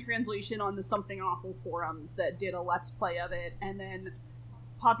fan translation on the Something Awful forums that did a let's play of it, and then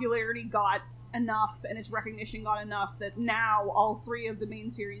popularity got enough and its recognition got enough that now all three of the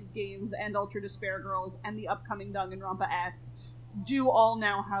main series games and Ultra Despair Girls and the upcoming Danganronpa S do all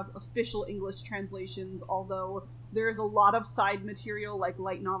now have official English translations, although there's a lot of side material like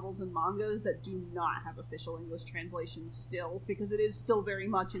light novels and mangas that do not have official English translations still, because it is still very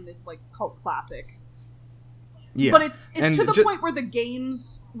much in this like cult classic. Yeah, But it's And to the ju- point where the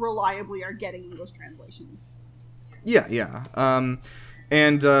games reliably are getting English translations. Yeah.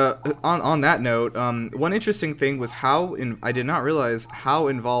 And on that note, one interesting thing was I did not realize how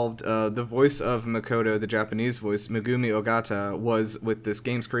involved the voice of Makoto, the Japanese voice, Megumi Ogata, was with this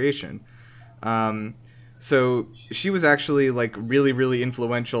game's creation. So she was actually like really, really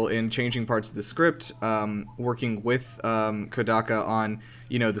influential in changing parts of the script, working with Kodaka on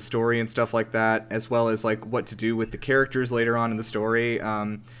the story and stuff like that, as well as like what to do with the characters later on in the story.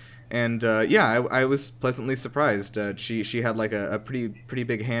 I was pleasantly surprised. She had like a pretty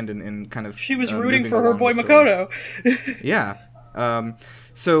big hand in kind of. She was rooting moving for her along boy the story. Makoto. Yeah.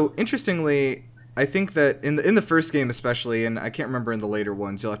 So interestingly, I think that in the first game especially, and I can't remember in the later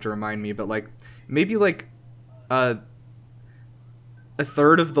ones, you'll have to remind me, but like maybe like a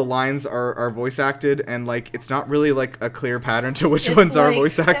third of the lines are voice acted, and like it's not really like a clear pattern to which It's ones are like-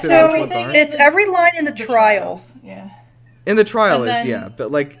 voice acted So and which ones aren't. it's every line in the The trial. Yeah. In the trial And is then- yeah,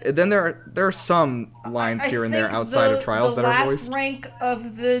 but like then there are some lines here and there think outside of trials that are voiced. The last rank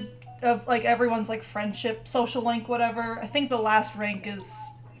of like everyone's like friendship, social link, whatever. I think the last rank is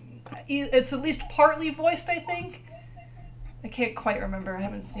it's at least partly voiced. I think. I can't quite remember. I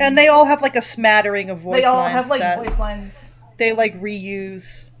haven't seen. And they all have like a smattering of voice lines. They all have like that voice lines. they like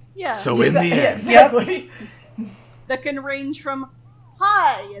reuse. Yeah. So in the Yeah, end, exactly. That can range from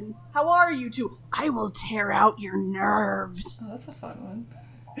 "Hi" and "How are you" to "I will tear out your nerves." Oh, that's a fun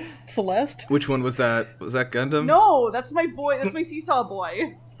one. Celeste? which one was that? Was that Gundam? No, that's my boy. That's my seesaw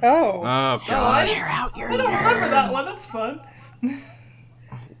boy. Oh. Oh I god. Tear out your I don't remember that one. That's fun.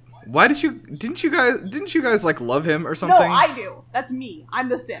 Why didn't you guys like love him or No, something? I do. That's me. I'm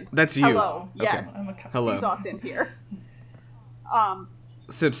the simp. That's you. Hello. Okay. Yes. I'm a cut. Hello. Seesaw simp here.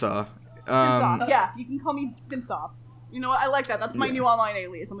 Simsaw. Simsaw. Yeah, you can call me Simsaw. You know what? I like that. That's my new online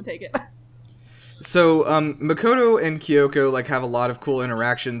alias. I'm gonna take it. So, Makoto and Kyoko, like, have a lot of cool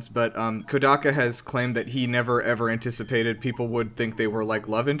interactions, but, Kodaka has claimed that he never ever anticipated people would think they were, like,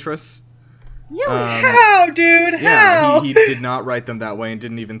 love interests. Really? How, dude? Yeah, How? he did not write them that way and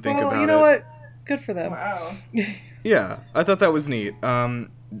didn't even think well, about it. you know what? Good for them. Wow. Yeah, I thought that was neat. And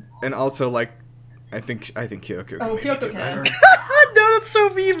also, like, I think Kyoko can Oh, maybe Kyoko do can. better. No, that's so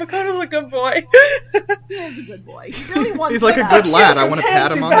mean. Makoto's a good boy. He is a good boy. He really wants He's like a that. good lad. I Kyoko want to can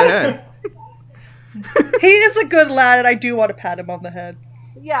pat him do on the better. head. He is a good lad, and I do want to pat him on the head.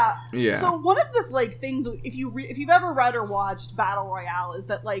 Yeah. Yeah. So one of the like things, if you've ever read or watched Battle Royale, is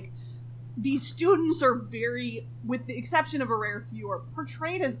that like these students are very, with the exception of a rare few, are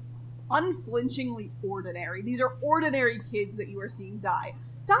portrayed as unflinchingly ordinary. These are ordinary kids that you are seeing die.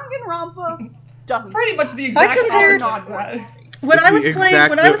 Danganronpa doesn't. Pretty much the exact compared- opposite of that. When It's I was the playing, exact-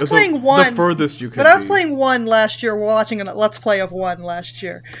 when I was the- playing one, the furthest you could when I was be. playing one last year, watching a Let's Play of one last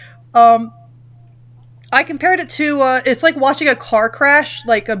year, I compared it to, it's like watching a car crash,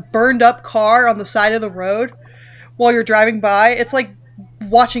 like a burned up car on the side of the road while you're driving by. It's like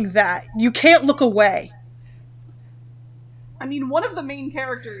watching that. You can't look away. I mean, one of the main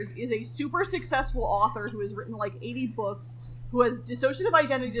characters is a super successful author who has written like 80 books, who has dissociative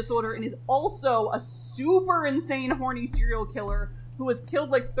identity disorder, and is also a super insane horny serial killer who has killed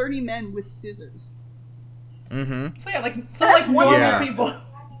like 30 men with scissors. Mm-hmm. So yeah, like normal Yeah. people.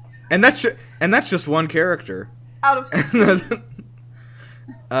 And that's just one character. Out of 16.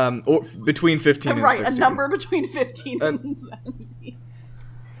 Or between 15 and Right, 16. a number between 15 and 17.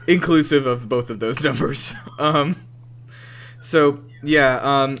 Inclusive of both of those numbers. So,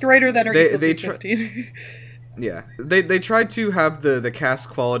 yeah, Greater than or They- equal they to tr- 15. yeah. They tried to have the cast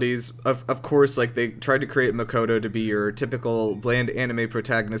qualities. Of course, like, they tried to create Makoto to be your typical bland anime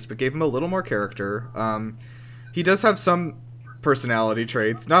protagonist, but gave him a little more character. He does have some personality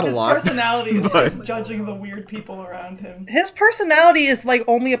traits, not His a lot. personality is but- just judging the weird people around him. His personality is like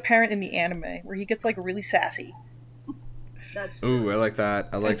only apparent in the anime, where he gets like really sassy. That's Ooh, I like that.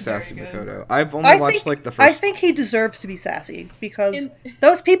 I like It's very Sassy good. Makoto. I've only watched, like, the first... I think he deserves to be sassy, because In-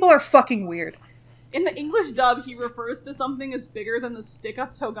 those people are fucking weird. In the English dub, he refers to something as bigger than the stick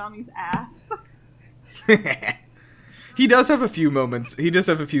up Togami's ass. He does have a few moments. He does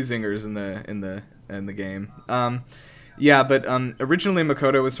have a few zingers in the game. Yeah, but originally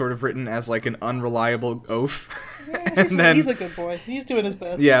Makoto was sort of written as like an unreliable oaf, He's a good boy. He's doing his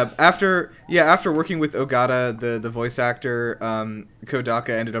best. after working with Ogata, the voice actor, Kodaka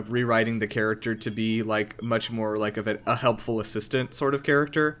ended up rewriting the character to be like much more like of a helpful assistant sort of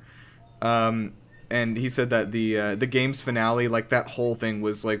character. And he said that the game's finale, like that whole thing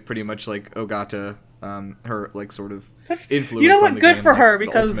was like pretty much like Ogata, her like sort of influence. You know on what? the Good game, for like, her, the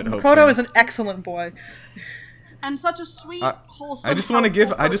because ultimate hope Makoto thing. is an excellent boy. And such a sweet, wholesome. I just want to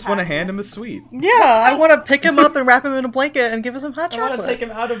helpful hand him a protagonist. sweet. Yeah, I want to pick him up and wrap him in a blanket and give him some hot I want chocolate. to take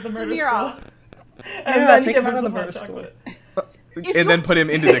him out of the murder Mira. school. And Yeah, then take give him him out of some the hot murder school. chocolate. And then put him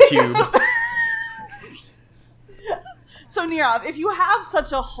into the cube. So, Nirav, if you have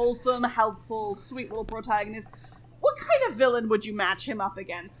such a wholesome, helpful, sweet little protagonist, what kind of villain would you match him up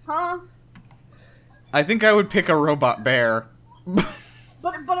against, huh? I think I would pick a robot bear. But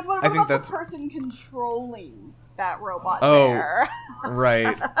what I think about that's- the person controlling that robot Oh. bear?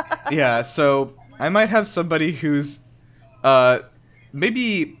 Right. Yeah, so I might have somebody who's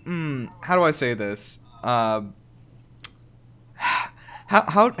maybe how do I say this? How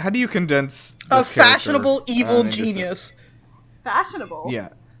do you condense A this character? fashionable evil into some- genius. Fashionable. Yeah.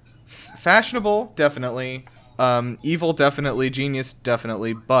 Fashionable, definitely. Evil, definitely. Genius,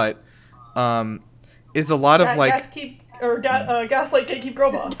 definitely. But is a lot of like Gaslight Gatekeep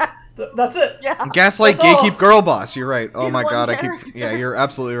Girl Boss. That's it. Yeah. Gaslight, That's all. Gatekeep, Girl Boss. You're right. Oh In my one god, character. yeah, you're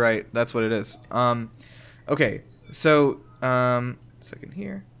absolutely right. That's what it is. Okay, so second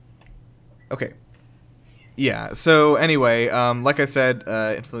here. Okay. Yeah. So anyway, like I said,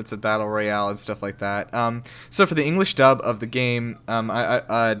 influence of Battle Royale and stuff like that. So for the English dub of the game,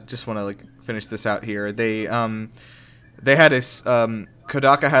 I just want to like finish this out here. they had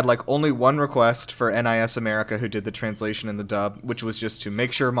Kodaka had like only one request for NIS America, who did the translation and the dub, which was just to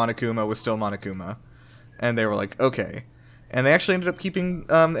make sure Monokuma was still Monokuma, and they were like, okay, and they actually ended up keeping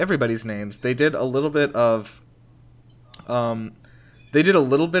everybody's names. They did a little bit of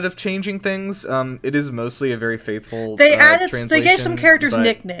changing things. It is mostly a very faithful They translation. They gave some characters but-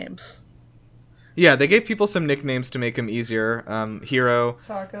 nicknames. Yeah, they gave people some nicknames to make them easier. Hiro,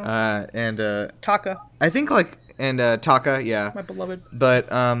 Taka. and Taka, I think Taka, yeah. my beloved.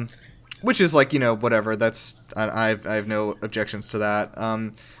 But which is like, whatever. That's I have no objections to that.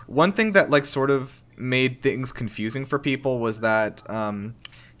 One thing that like sort of made things confusing for people was that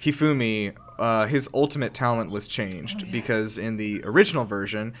Hifumi, his ultimate talent was changed because in the original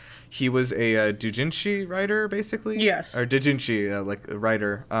version he was a doujinshi writer, basically. Yes. Or doujinshi, like a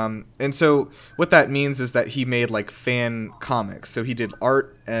writer. And so what that means is that he made like fan comics. So he did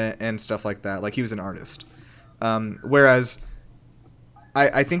art and stuff like that. Like he was an artist. Whereas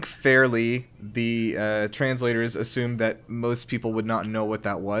I think fairly the translators assumed that most people would not know what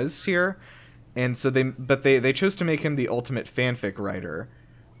that was here. And so they chose to make him the ultimate fanfic writer,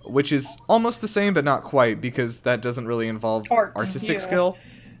 which is almost the same but not quite, because that doesn't really involve artistic skill.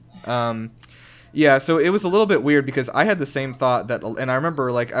 Yeah, so it was a little bit weird because I had the same thought and I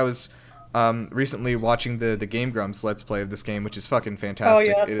remember like I was recently watching the Game Grumps Let's Play of this game, which is fucking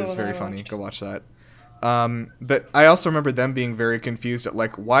fantastic. Oh, yeah, it is very funny. Go watch that. But I also remember them being very confused at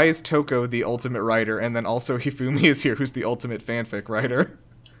like, why is Toko the ultimate writer and then also Hifumi is here, who's the ultimate fanfic writer?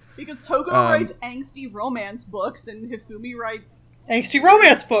 Because Toko writes angsty romance books and Hifumi writes Angsty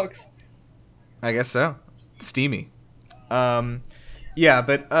romance books. I guess so. Steamy. Yeah,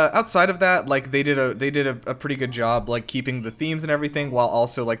 but outside of that, like they did a pretty good job like keeping the themes and everything while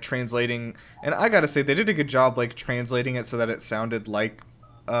also like translating. And I gotta say they did a good job like translating it so that it sounded like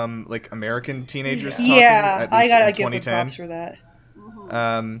American teenagers talking. Yeah, at I least gotta in give them 2010. props for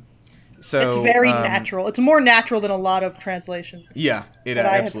that. So It's very natural. It's more natural than a lot of translations. Yeah, it that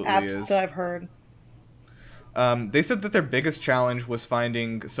absolutely is. That I've heard. They said that their biggest challenge was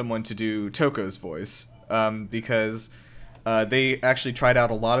finding someone to do Toko's voice, because they actually tried out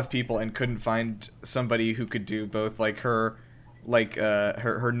a lot of people and couldn't find somebody who could do both, like her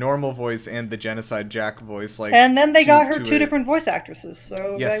normal voice and the Genocide Jack voice. Like, And then they got her to two a- different voice actresses,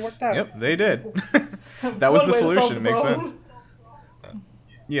 so Yes, they worked out. yep, they did. That was the solution. It makes sense.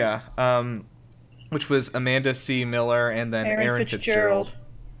 Yeah, which was Amanda C. Miller and then Aaron Fitzgerald.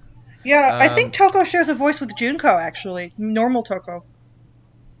 Yeah, I think Toko shares a voice with Junko, actually. Normal Toko.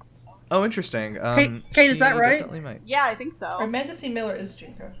 Oh, interesting. Kate, is that she right? definitely might. Yeah, I think so. Amanda C. Miller is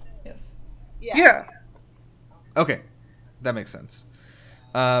Junko. Yes. Yeah. Okay, that makes sense.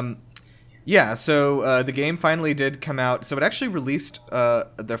 Yeah, so the game finally did come out. So it actually released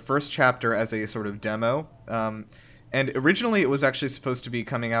the first chapter as a sort of demo. And originally it was actually supposed to be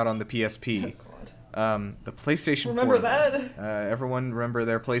coming out on the PSP. Oh, God. The PlayStation Remember Portable. that? Everyone remember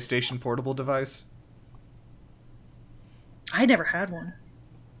their PlayStation Portable device? I never had one.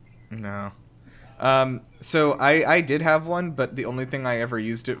 No. So I did have one, but the only thing I ever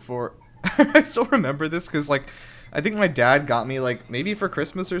used it for... I still remember this because, like, I think my dad got me, like, maybe for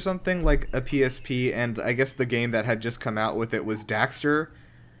Christmas or something, like, a PSP, and I guess the game that had just come out with it was Daxter,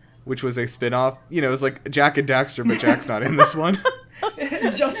 which was a spin-off. You know, it was like Jack and Daxter, but Jack's not in this one.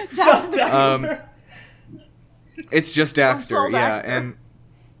 just Daxter. It's just Daxter, yeah, and...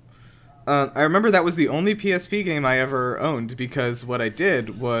 I remember that was the only PSP game I ever owned, because what I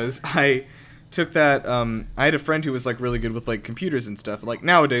did was I took that, I had a friend who was, like, really good with, like, computers and stuff. Like,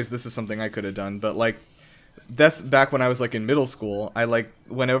 nowadays, this is something I could have done, but, like, that's back when I was, like, in middle school. I, like,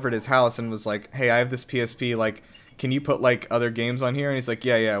 went over to his house and was like, hey, I have this PSP, like, can you put, like, other games on here? And he's like,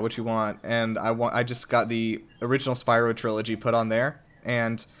 yeah, what you want? And I just got the original Spyro trilogy put on there,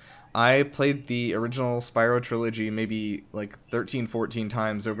 and I played the original Spyro trilogy maybe like 13, 14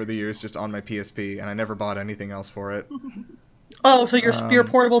 times over the years just on my PSP, and I never bought anything else for it. Oh, so your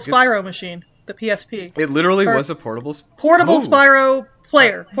portable Spyro machine, the PSP. It literally was a portable... Portable Oh. Spyro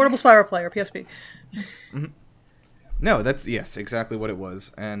player. Portable Spyro player, PSP. No, that's... Yes, exactly what it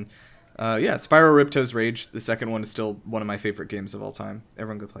was. And, yeah, Spyro Ripto's Rage, the second one, is still one of my favorite games of all time.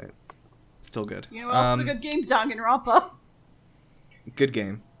 Everyone go play it. It's still good. You know what else is a good game? Danganronpa. Good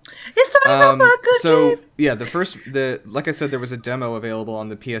game. Is Danganronpa a good So game? yeah, like I said, there was a demo available on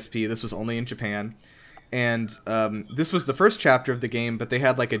the PSP. This was only in Japan, and this was the first chapter of the game, but they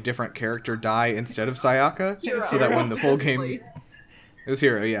had like a different character die instead of Sayaka, Hero. so that when the full game, it was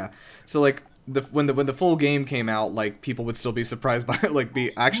Hero, yeah. So like when the full game came out, like people would still be surprised by it, like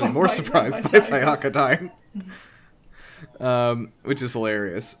be actually more surprised by Sayaka dying, which is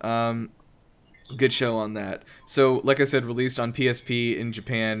hilarious. good show on that. So, like I said, released on PSP in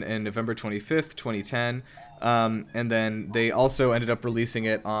Japan in November 25th, 2010. And then they also ended up releasing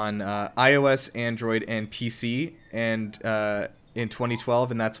it on iOS, Android, and PC and in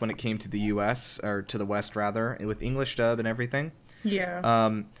 2012, and that's when it came to the US, or to the West rather, with English dub and everything.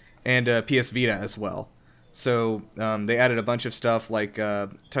 Yeah. And PS Vita as well. So they added a bunch of stuff like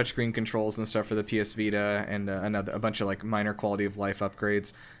touchscreen controls and stuff for the PS Vita, and a bunch of like minor quality of life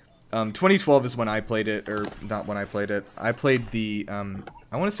upgrades. 2012 is when I played it, or not when I played it. I played the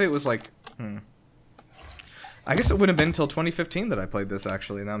I want to say it was like I guess it would have been until 2015 that I played this,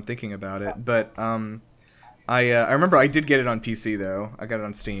 actually. Now I'm thinking about it, but I remember I did get it on PC though. I got it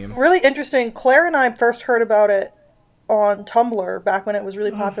on Steam. Really interesting. Claire and I first heard about it on Tumblr back when it was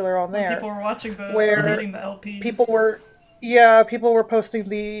really popular on there. People were watching reading the LPs. People were posting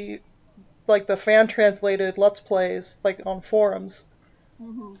the fan translated Let's Plays like on forums.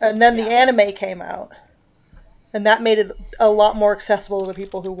 Mm-hmm. And then the anime came out. And that made it a lot more accessible to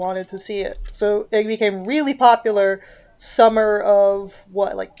people who wanted to see it. So it became really popular summer of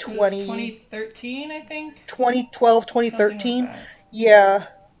 2013, I think? 2012, 2013. Like yeah.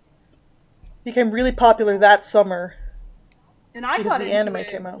 Became really popular that summer. And I got into anime it,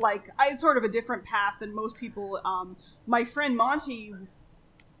 came out. Like, I had sort of a different path than most people. My friend Monty...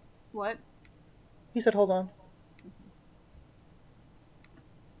 What? He said, hold on.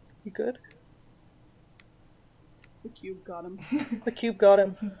 You good? The cube got him. The cube got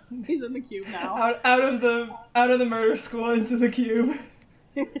him. He's in the cube now. Out of the murder school into the cube.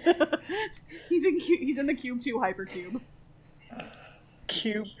 He's in the cube 2 hypercube.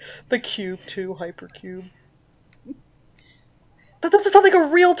 The cube 2 hypercube. That doesn't sound like a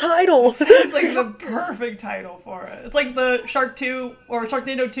real title. It's like the perfect title for it. It's like the Shark 2 or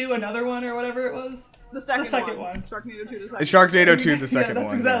Sharknado 2, another one or whatever it was. The second one. Sharknado 2, the second Sharknado 2, the second one. Yeah,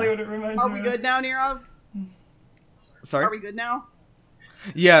 that's exactly what it reminds me of. Are we good now, Nirav? Sorry? Are we good now?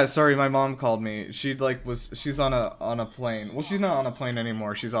 Yeah, sorry, my mom called me. She's on a plane. Well, she's not on a plane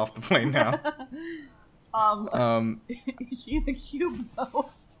anymore. She's off the plane now. Is she in the cube though?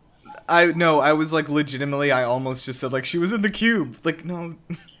 I was like legitimately, I almost just said like she was in the cube. Like, no.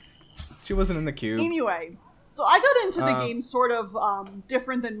 She wasn't in the cube. Anyway, so I got into the game sort of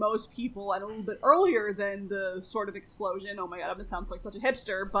different than most people and a little bit earlier than the sort of explosion. Oh my god, I'm gonna sound like such a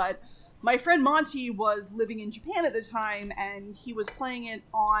hipster, but my friend Monty was living in Japan at the time, and he was playing it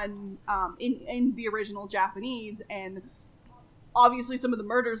on in the original Japanese, and obviously some of the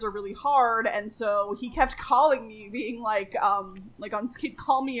murders are really hard, and so he kept calling me, being like he'd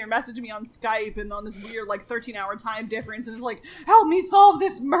call me or message me on Skype, and on this weird 13-hour time difference, and it's like, help me solve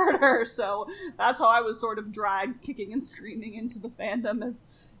this murder. So that's how I was sort of dragged kicking and screaming into the fandom as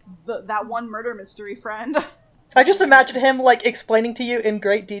that one murder mystery friend. I just imagine him explaining to you in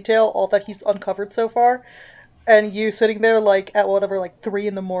great detail all that he's uncovered so far, and you sitting there at 3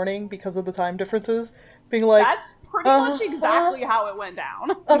 a.m. because of the time differences, being like, that's pretty much exactly how it went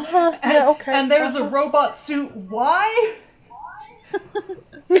down. Yeah, okay. And there's a robot suit. Why?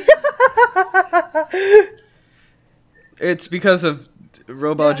 It's because of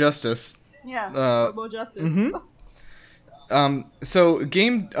Robo Justice. Yeah, Robo Justice. Mm-hmm. So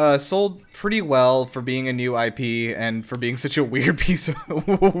game sold pretty well for being a new IP and for being such a weird piece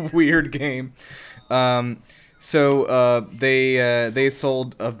of weird game. So they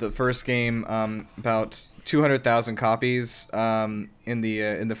sold of the first game about 200,000 copies in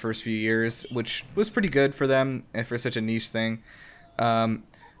the first few years, which was pretty good for them and for such a niche thing.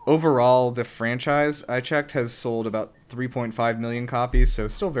 Overall, the franchise I checked has sold about 3.5 million copies, so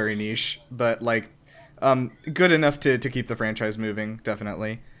still very niche, but good enough to keep the franchise moving,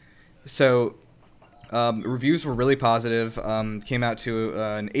 definitely. So reviews were really positive. Came out to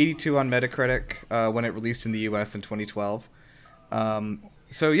an 82 on Metacritic when it released in the US in 2012.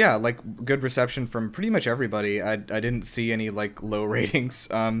 So yeah, good reception from pretty much everybody. I didn't see any low ratings.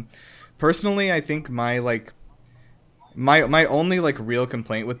 Personally, I think my only real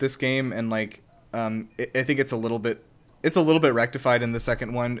complaint with this game, and I think it's a little bit rectified in the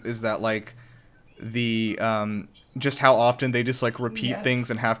second one, is that the just how often they just repeat things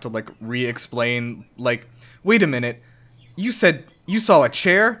and have to re-explain, wait a minute, you said you saw a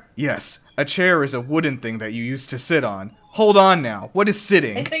chair? Yes, a chair is a wooden thing that you used to sit on. Hold on now, what is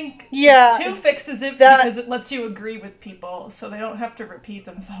sitting? I think 2 fixes it because it lets you agree with people, so they don't have to repeat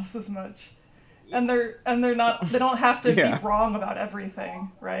themselves as much. And they don't have to be wrong about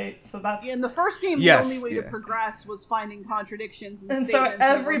everything, right? So that's in the first game. The only way to progress was finding contradictions, and so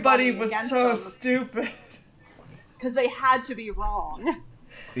everybody was so stupid because they had to be wrong.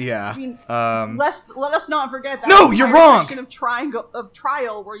 Yeah. I mean, Um, let us not forget that. No, you're entire wrong! section of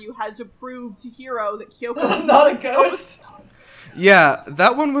trial where you had to prove to Hiro that Kyoko was Not a ghost. yeah,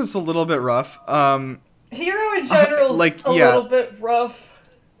 that one was a little bit rough. Hero in general like, a yeah. little bit rough.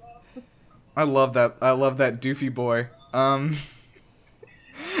 I love that doofy boy. I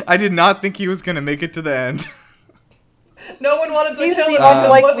did not think he was gonna make it to the end. No one wanted to He's kill the him because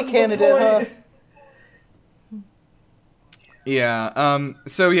what unlikely was candidate, the point? Yeah.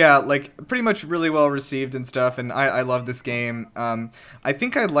 So yeah, like pretty much really well received and stuff, and I love this game. I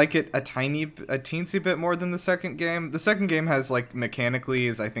think I like it a teensy bit more than the second game. The second game has like mechanically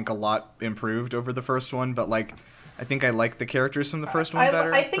is I think a lot improved over the first one, but like I think I like the characters from the first one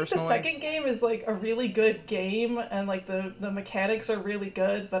better. I think personally. the second game is like a really good game, and like the mechanics are really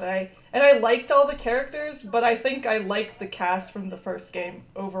good. But I liked all the characters, but I think I liked the cast from the first game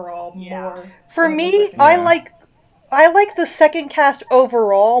overall more. For than the me, second I Yeah. like the second cast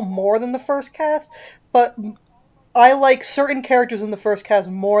overall more than the first cast, but I like certain characters in the first cast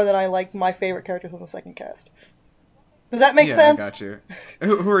more than I like my favorite characters in the second cast. Does that make yeah, sense? I got you.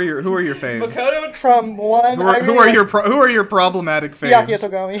 Who are your faves? Makoto, From one, Who are your problematic faves? Byakuya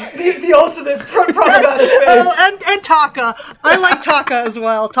Togami. the ultimate problematic fan. Oh, and Taka. I like Taka as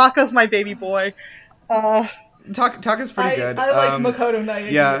well. Taka's my baby boy. Taka's pretty good. I like Makoto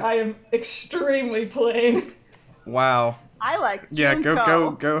Naegi. yeah. I am extremely plain. Wow. I like Yeah,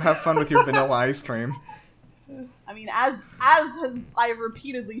 Junko. go have fun with your vanilla ice cream. I mean, as has I've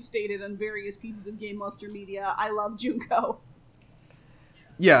repeatedly stated on various pieces of Game Luster media, I love Junko.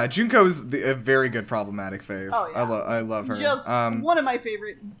 Yeah, Junko's a very good problematic fave. Oh, yeah. I love her. Just one of my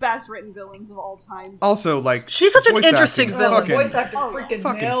favorite, best written villains of all time. Also, like She's such an voice interesting acting, villain. Fucking, Voice actor Oh, yeah. freaking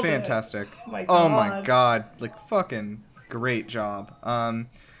fucking nailed fantastic. it. Oh my god, like fucking great job.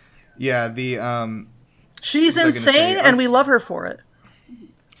 Yeah, the She's What was I gonna say? insane, and we love her for it.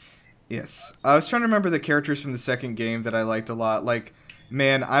 yes, I was trying to remember the characters from the second game that I liked a lot. Like,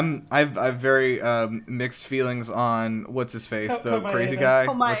 man, I've very mixed feelings on what's his face, the Komaeda. crazy guy.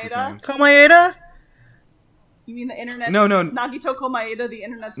 What's his Komaeda? name? Komaeda? You mean the internet? No. Nagito Komaeda, the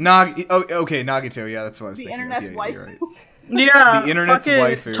internet's Okay, Nagito. Yeah, that's what I was the thinking. internet's yeah, wife. You're right. Yeah. The internet's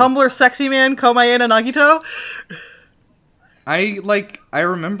fucking waifu. Tumblr sexy man, Komaeda Nagito. I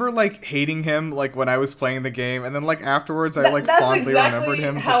remember like hating him like when I was playing the game, and then like afterwards I like That's fondly exactly remembered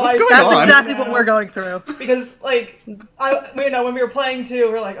him. It's how like, I what's felt. going That's on? exactly what now. we're going through. Because like when we were playing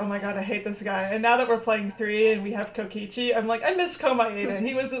 2, we're like, oh my god, I hate this guy. And now that we're playing 3 and we have Kokichi, I'm like, I miss Komaeda.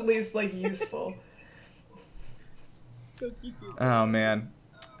 He was at least like useful. Oh man.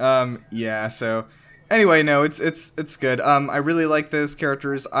 Yeah. So anyway, no, it's good. I really like those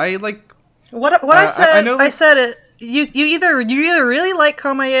characters. I like. What I said, I know, I like- said it. You either really like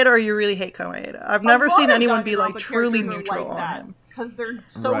Komaeda or you really hate Komaeda. I've never seen anyone be like truly neutral on him. because they're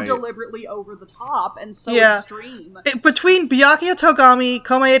so Right. deliberately over the top and so Yeah. extreme. Between Byakuya Togami,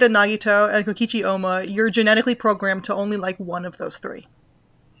 Komaeda Nagito, and Kokichi Oma, you're genetically programmed to only like one of those three.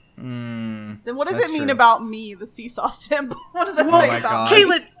 Then what does That's it mean true. about me, the seesaw simp? What does that Well, say my about God. me?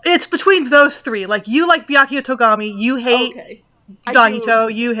 Caitlin, it's between those three. Like, you like Byakuya Togami, you hate Okay. I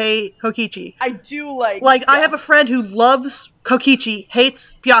Nagito, you hate Kokichi. I do like... Like, I yeah. have a friend who loves Kokichi,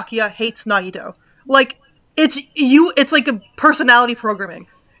 hates Byakuya, hates Nagito. Like, it's like a personality programming.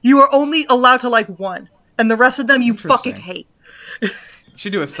 You are only allowed to like one, and the rest of them you fucking Interesting. hate.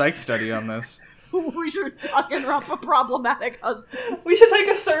 Should do a psych study on this. We should fucking rump a problematic husband. We should take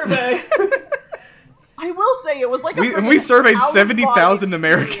a survey. I will say it was like a We freaking surveyed out-of-body 70,000 experience.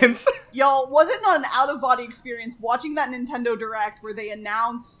 Americans. Y'all, was it not an out-of-body experience watching that Nintendo Direct where they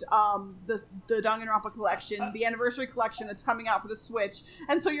announced the Danganronpa collection, the anniversary collection that's coming out for the Switch,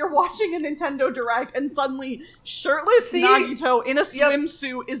 and so you're watching a Nintendo Direct and suddenly shirtless See? Nagito in a Yep.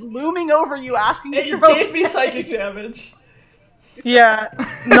 swimsuit is looming over you asking if It you're gave me okay. psychic damage. Yeah,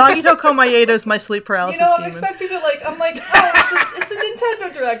 Nagito Komaeda is my sleep paralysis You know, I'm demon. expecting to I'm like, oh, it's a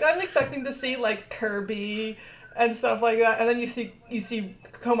Nintendo Direct. I'm expecting to see like Kirby and stuff like that, and then you see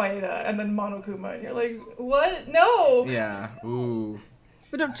Komaeda and then Monokuma, and you're like, what? No. Yeah. Ooh.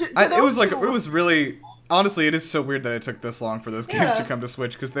 But no, to It those was like who- it was really. Honestly, it is so weird that it took this long for those games Yeah. to come to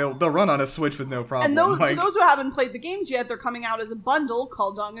Switch because they'll run on a Switch with no problem. And those, like, to those who haven't played the games yet, they're coming out as a bundle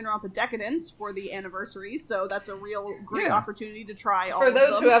called Danganronpa Decadence for the anniversary, so that's a real great Yeah. opportunity to try all For of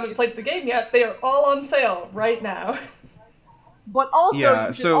those them. who haven't played the game yet, they are all on sale right now. But also, Yeah,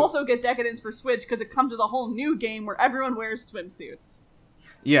 you should so- also get Decadence for Switch because it comes with a whole new game where everyone wears swimsuits.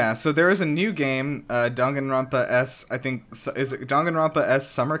 yeah. So there is a new game, Danganronpa S. I think is it Danganronpa S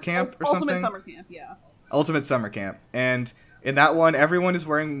Summer Camp or Ultimate something? Summer Camp, yeah. Ultimate Summer Camp, and in that one, everyone is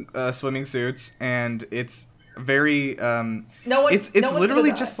wearing swimming suits, and it's very No one. it's no one's literally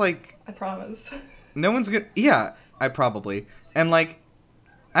gonna die. just like I promise. no one's gonna. Yeah, I probably. And like,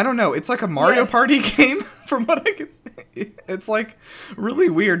 I don't know. It's like a Mario Yes. Party game, from what I can say. It's like really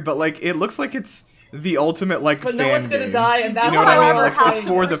weird, but like it looks like it's the ultimate like But fan no one's gonna game. die, and that's You know what I mean? However, Like have it's to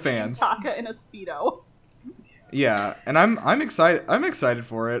for the pursue fans. Taka in a Speedo. Yeah, and I'm excited. I'm excited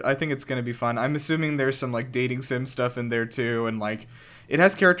for it. I think it's gonna be fun. I'm assuming there's some like dating sim stuff in there too, and like it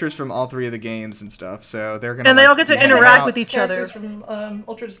has characters from all three of the games and stuff. So they're gonna And they like, all get to hang interact out. with each other. Characters from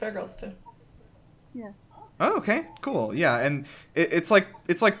Ultra Despair Girls too. Yes. Oh, okay, cool. Yeah, and it's like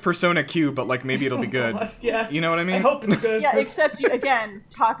Persona Q, but like maybe it'll be good. God, yeah. You know what I mean? I hope it's good. Yeah, except again,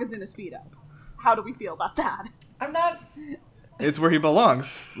 Taka's in a Speedo. How do we feel about that? I'm not. It's where he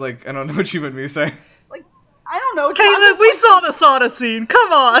belongs. Like I don't know what you would me say. Like, I don't know. Caitlin, Taka's we like- saw the sauna scene.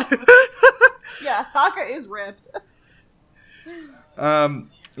 Come on. Yeah, Taka is ripped.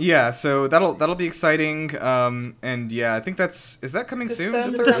 Yeah, so that'll be exciting. And yeah, I think is that coming soon?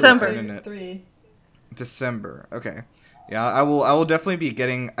 That's around December. soon, isn't it? 3. December. Okay. Yeah, I will definitely be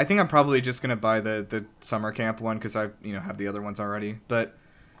getting. I think I'm probably just gonna buy the summer camp one because I have the other ones already. But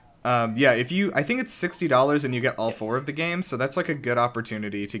yeah, I think it's $60 and you get all Yes. 4 of the games, so that's like a good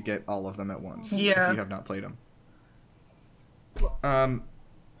opportunity to get all of them at once. Yeah. If you have not played them.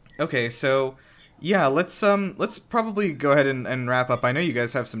 Okay, so yeah, let's probably go ahead and wrap up. I know you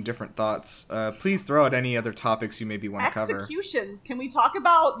guys have some different thoughts. Please throw out any other topics you maybe want to cover. Executions. Can we talk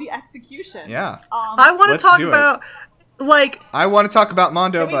about the executions? Yeah. I want to Let's talk do it. about, like, I want to talk about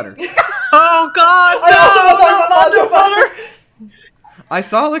Mondo Butter. oh god, I also want to talk no, about Mondo Butter. I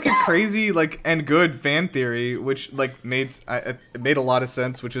saw like a crazy like and good fan theory, which like made it made a lot of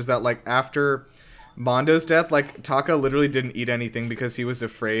sense, which is that like after Mondo's death, like Taka literally didn't eat anything because he was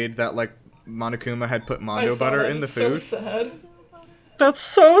afraid that like Monokuma had put I Mondo saw butter that. in the It's so food. sad. That's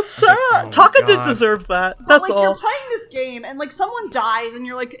so sad. oh my Taka did God. deserve that. But, That's like, all. you're playing this game, and, like, someone dies, and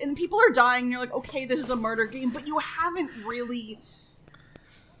you're like, and people are dying, and you're like, okay, this is a murder game, but you haven't really...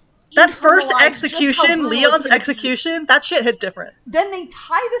 That first internalized just how execution, brutal it's Leon's gonna be. execution, that shit hit different. Then they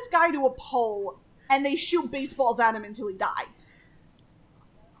tie this guy to a pole, and they shoot baseballs at him until he dies.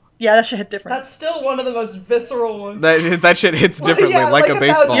 Yeah, that shit hit different. That's still one of the most visceral ones. That shit hits differently, yeah, like like a a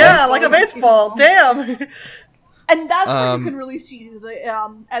baseball. thousand- yeah, like a baseball. Damn. And that's where you Um, can really see,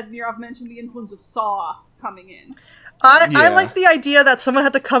 the as Nirav mentioned, the influence of Saw coming in. I Yeah. like the idea that someone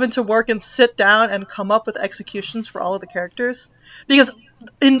had to come into work and sit down and come up with executions for all of the characters. Because,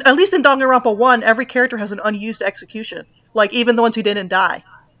 at least in Danganronpa 1, every character has an unused execution. Like, even the ones who didn't die.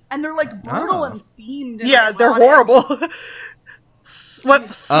 And they're, like, brutal Oh. and themed. And Yeah, they're ironic. horrible.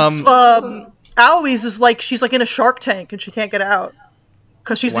 Aoi's is like, she's like in a shark tank and she can't get out.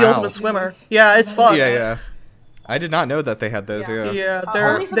 Because she's the Wow. ultimate swimmer. Jesus. Yeah, it's fun. Yeah. I did not know that they had those. Yeah. Yeah.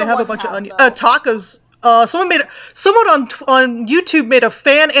 Yeah, only for they the have a one bunch of pass, Taka's. Someone on YouTube made a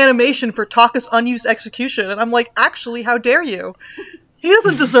fan animation for Taka's unused execution, and I'm like, actually, how dare you? He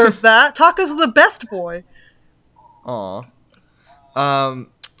doesn't deserve that. Taka's the best boy. Aw.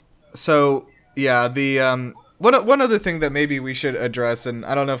 So yeah, the one other thing that maybe we should address, and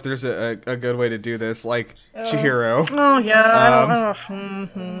I don't know if there's a good way to do this, like Chihiro. Oh yeah, I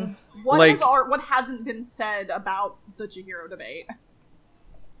don't. What hasn't been said about the Chihiro debate?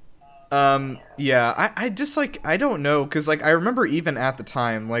 Yeah, I just like I don't know, because like I remember even at the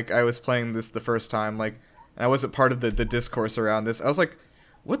time, like I was playing this the first time, like and I wasn't part of the discourse around this. I was like,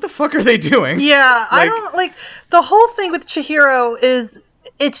 what the fuck are they doing? Yeah, I Like- don't like the whole thing with Chihiro is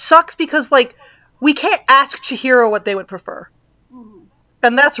it sucks because like we can't ask Chihiro what they would prefer,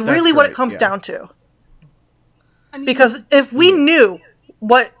 and that's really what it great, comes yeah. down to. I mean, Because if we knew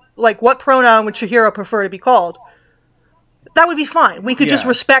what pronoun would Chihiro prefer to be called, that would be fine. We could just Yeah.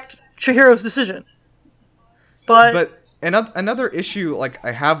 respect Chihiro's decision. But another issue like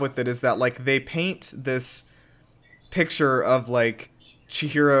I have with it is that like they paint this picture of like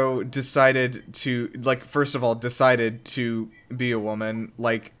Chihiro decided to like first of all decided to be a woman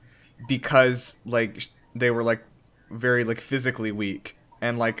like because like they were like very like physically weak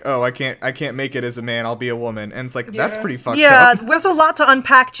and like oh I can't make it as a man, I'll be a woman, and it's like that's Yeah. pretty fucked yeah, up. there's a lot to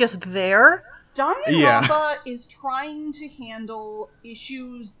unpack just there. Yeah. Danganronpa is trying to handle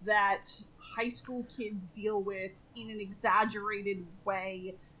issues that high school kids deal with in an exaggerated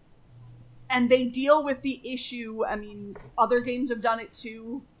way. And they deal with the issue, I mean, other games have done it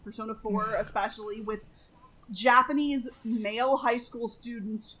too, Persona 4 especially, with Japanese male high school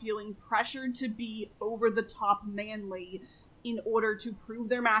students feeling pressured to be over-the-top manly in order to prove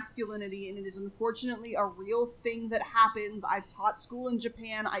their masculinity, and it is unfortunately a real thing that happens. I've taught school in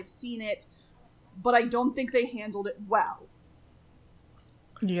Japan, I've seen it, but I don't think they handled it well.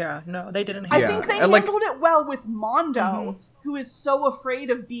 Yeah, no, they didn't. I Yeah, think they and, like- handled it well with Mondo, Mm-hmm. who is so afraid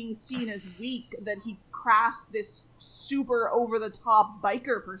of being seen as weak that he crafts this super over-the-top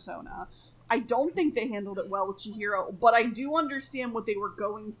biker persona. I don't think they handled it well with Chihiro, but I do understand what they were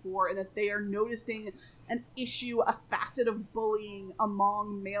going for, and that they are noticing an issue, a facet of bullying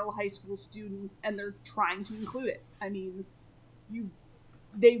among male high school students, and they're trying to include it. I mean,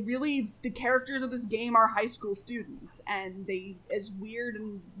 the characters of this game are high school students, and they, as weird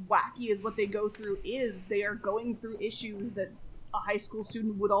and wacky as what they go through is, they are going through issues that a high school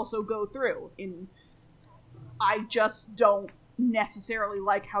student would also go through. And I just don't necessarily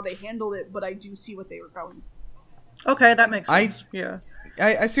like how they handled it, but I do see what they were going for. Okay, that makes sense. Yeah.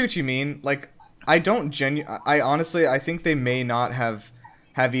 I see what you mean. Like, I don't I honestly, I think they may not have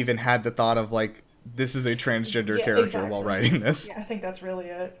even had the thought of, like, this is a transgender Yeah, character exactly. while writing this. I think that's really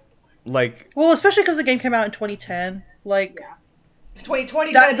it. Like, Well, especially because the game came out in 2010. Like,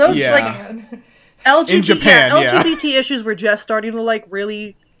 2020 That- those, Yeah. like, LGBT, In Japan, yeah. LGBT issues were just starting to, like,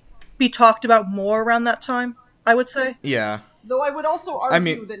 really be talked about more around that time, I would say. yeah. Though I would also argue I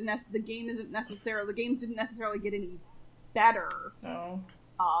mean- that the games didn't necessarily get any better. No.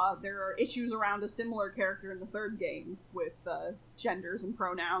 There are issues around a similar character in the third game with genders and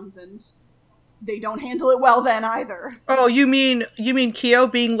pronouns, and they don't handle it well then either. Oh, you mean Kyo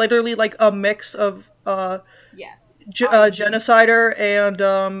being literally, like, a mix of, Yes. Genocider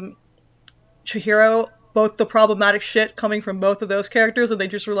and, Chihiro, both the problematic shit coming from both of those characters, and they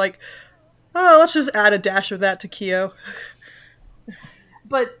just were like, oh, let's just add a dash of that to Kyo.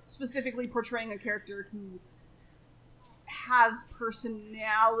 But specifically portraying a character who has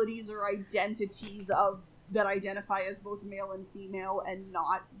personalities or identities that identify as both male and female, and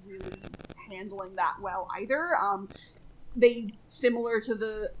not really handling that well either. They, similar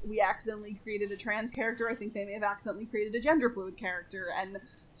to we accidentally created a trans character, I think they may have accidentally created a gender fluid character, and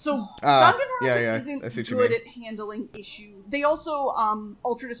so Danganronpa yeah, I isn't see what you good mean. at handling issue. They also,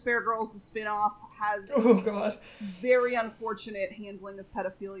 Ultra Despair Girls, the spin-off, has Oh god. very unfortunate handling of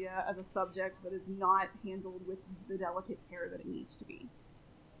pedophilia as a subject that is not handled with the delicate care that it needs to be.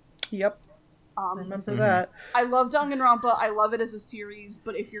 Yep, Um, remember that. I love Danganronpa. I love it as a series,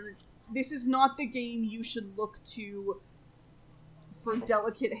 but this is not the game you should look to for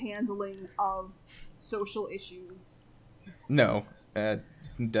delicate handling of social issues. No,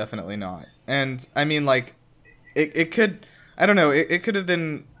 definitely not. And I mean, like, it could, I don't know, it could have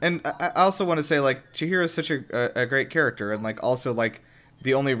been. And I also want to say, like, Chihiro is such a great character, and, like, also, like,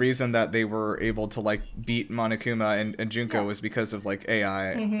 the only reason that they were able to, like, beat Monokuma and Junko was because of, like,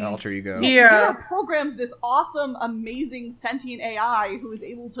 AI, alter ego. Yeah. Chihiro programs this awesome, amazing sentient AI who is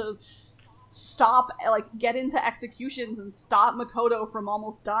able to get into executions and stop Makoto from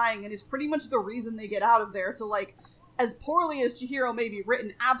almost dying, and is pretty much the reason they get out of there. So, like, as poorly as Chihiro may be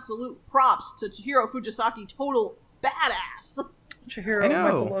written, absolute props to Chihiro Fujisaki, total badass. Chihiro, I know.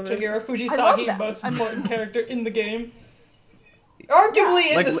 my beloved. Chihiro I love Fujisaki, that. most important character in the game. Arguably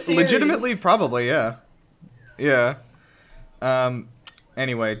in Like, the series. legitimately, probably, yeah. Yeah.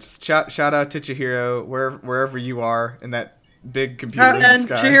 Anyway, just shout out to Chihiro, wherever you are in that big computer in the And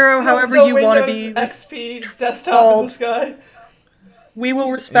sky. Chihiro, however No you want to Windows be, XP desktop called. in the sky. we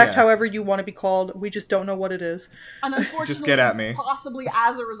will respect Yeah. however you want to be called. We just don't know what it is. And unfortunately, Just get at me. possibly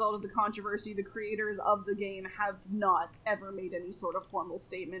as a result of the controversy, the creators of the game have not ever made any sort of formal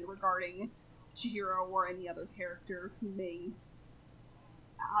statement regarding Chihiro or any other character who may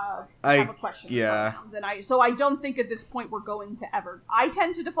have a question. of yeah. pronouns. And I don't think at this point we're going to ever. I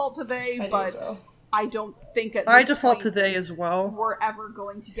tend to default to they, I do but as well. I don't think at this I default point to they as well. we're ever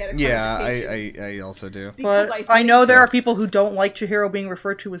going to get a Yeah, clarification. I also do. Because But I think know there so. are people who don't like Chihiro being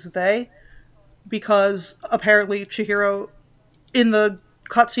referred to as they, because apparently Chihiro, in the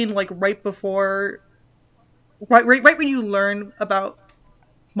cutscene, like right before, right when you learn about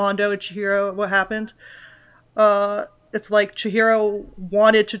Mondo and Chihiro, what happened, it's like Chihiro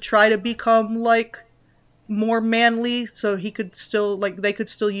wanted to try to become like more manly, so he could still they could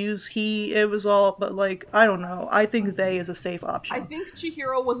still use he. It was all, but like I don't know. I think they is a safe option. I think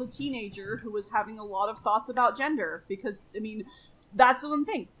Chihiro was a teenager who was having a lot of thoughts about gender, because, I mean, that's the one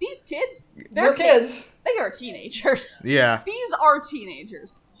thing. These kids, They're kids. They are teenagers. Yeah. These are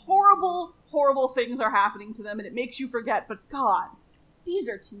teenagers. Horrible, horrible things are happening to them, and it makes you forget, but God, these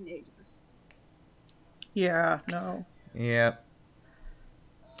are teenagers. Yeah, no. Yeah.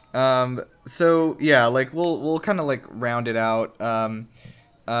 So yeah, like we'll kind of like round it out.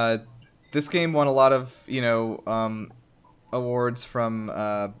 This game won a lot of, awards from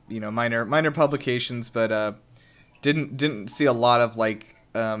minor publications, but didn't see a lot of like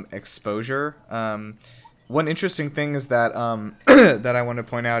exposure. one interesting thing is that that I want to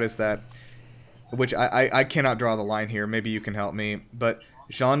point out is that, which I cannot draw the line here. Maybe you can help me, but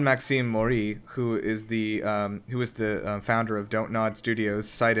Jean-Maxime Maury, who is the founder of Don't Nod Studios,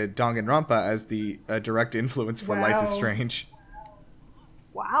 cited Danganronpa as the direct influence for Life is Wow. Strange.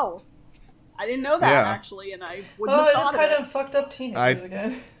 Wow. I didn't know that, Yeah. actually, and I wouldn't Oh, have I thought just of kind it. of fucked up teenagers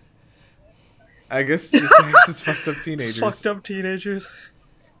again. I guess it's fucked up teenagers. Fucked up teenagers.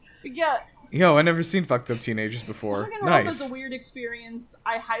 But yeah, Yo, I never seen fucked up teenagers before. Danganronpa is Nice. a weird experience.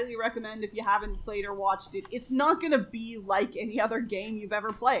 I highly recommend if you haven't played or watched it. It's not gonna be like any other game you've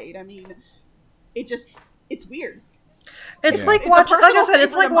ever played. I mean, it's weird. It's Yeah. like It's a watching, like I personal said,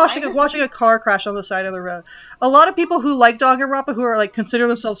 it's like favorite of watching a car crash on the side of the road. A lot of people who like Danganronpa, who are like consider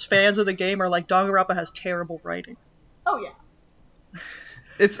themselves fans of the game, are like Danganronpa has terrible writing. Oh yeah.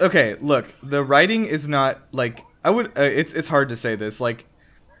 It's okay. Look, the writing is not like I would. It's hard to say this. Like,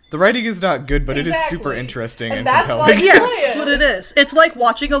 the writing is not good, but it is super Exactly. interesting And and that's compelling. why- Yeah, Play that's it. what it is. It's like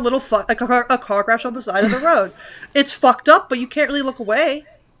watching a car crash on the side of the road. It's fucked up, but you can't really look away.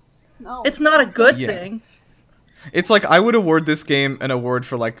 No. It's not a good Yeah. thing. It's like I would award this game an award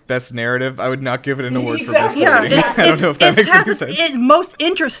for like best narrative. I would not give it an award Exactly. for Yeah, best writing. I don't know if that makes any sense. It's most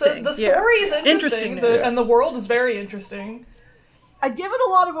interesting. The Yeah. story is interesting, yeah. and the world is very interesting. I'd give it a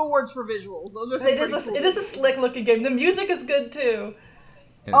lot of awards for visuals. Those are some It is pretty cool a slick looking game. The music is good too.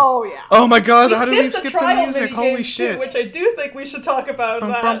 Yes. Oh yeah. Oh my god! We How did we skipped the skip the trial music? minigame Holy too, shit! which I do think we should talk about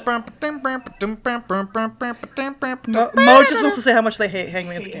that. Mo just wants to say how much they hate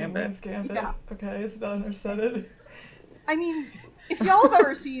Hangman's Gambit. Hangman's Gambit. Yeah. Okay, it's done. I've said it. I mean, if y'all have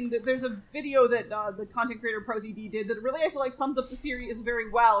ever seen that, there's a video that the content creator ProZD did that really I feel like sums up the series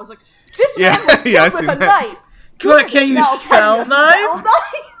very well. It's like this Yeah, man was killed yeah, I've with seen a that. knife. What, can you Now, spell knife?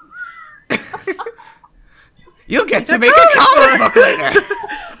 knife? You'll get to make a comic book later.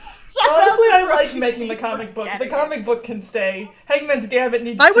 Honestly, I like making the comic book. The comic book can stay. Hangman's Gambit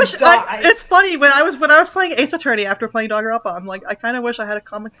needs I to wish die. it's funny when I was playing Ace Attorney after playing Danganronpa. I'm like, I kind of wish I had a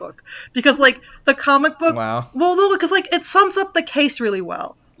comic book because like the comic book. Wow. Well, no, because like it sums up the case really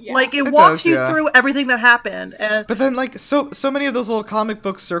well. Yeah. Like it It walks does, you yeah. through everything that happened, and But then, like, so many of those little comic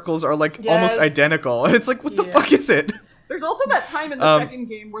book circles are like almost Yes. identical, and it's like, what the Yeah. fuck is it? There's also that time in the second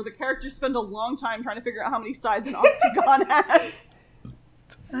game where the characters spend a long time trying to figure out how many sides an octagon has.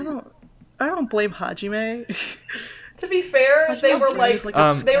 I don't blame Hajime. To be fair, they were like, a they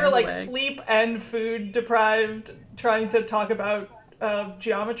were scrambled like egg. sleep and food deprived, trying to talk about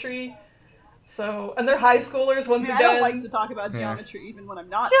geometry. So, and they're high schoolers once I again. don't like to talk about geometry even when I'm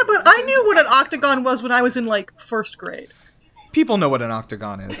not. Yeah, but I knew what an octagon was when I was in like first grade. People know what an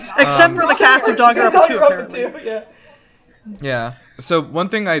octagon is. Except for the cast of Danganronpa 2, apparently. too, yeah. Yeah. So one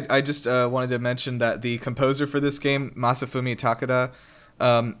thing I just wanted to mention that the composer for this game, Masafumi Takada,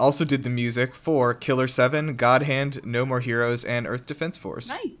 also did the music for Killer 7, God Hand, No More Heroes, and Earth Defense Force.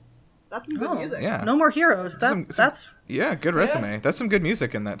 Nice. That's some good Oh, music. Yeah. No More Heroes. That's Yeah, good resume. That's some good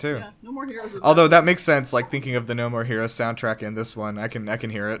music in that too. Yeah, No More Heroes. Is Although that makes sense, like thinking of the No More Heroes soundtrack in this one, I can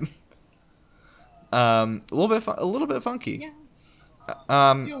hear it. A little bit funky. Yeah.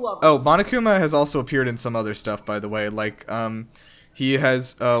 Um, Do love it. oh, Monokuma has also appeared in some other stuff, by the way. Like, he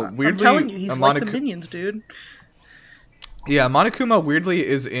has weirdly. I'm telling you, he's like the Monoku- Minions, dude. Yeah, Monokuma weirdly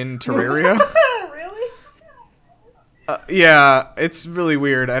is in Terraria. Really? Yeah, it's really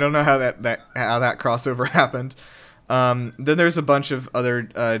weird. I don't know how that crossover happened. Then there's a bunch of other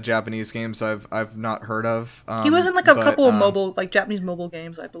Japanese games I've not heard of. He was in like a but, couple of mobile, like Japanese mobile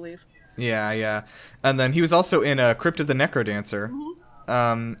games, I believe. Yeah. And then he was also in Crypt of the Necrodancer.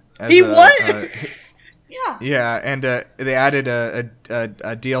 He what? Yeah. Yeah, and they added a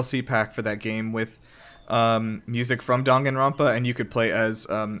DLC pack for that game with music from Danganronpa, and you could play as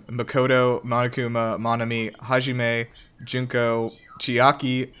Makoto, Monokuma, Monami, Hajime, Junko,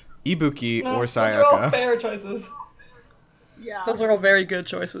 Chiaki, Ibuki, or Those are all Sayaka. fair choices. Yeah. Those are all very good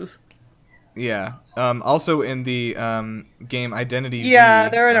choices. Yeah. Also in the game Identity Yeah,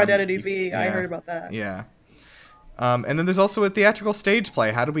 V. they're in Identity V. I yeah. heard about that. Yeah. And then there's also a theatrical stage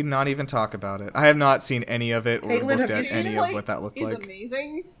play. How did we not even talk about it? I have not seen any of it or Caitlin, looked have you at seen any it? of what that looked is like.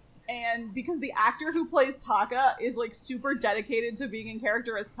 amazing. And because the actor who plays Taka is like super dedicated to being in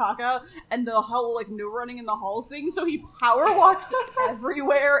character as Taka and the whole like no running in the halls thing, so he power walks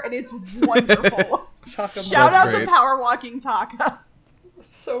everywhere and it's wonderful. Taka, Shout out great. to power walking Taka.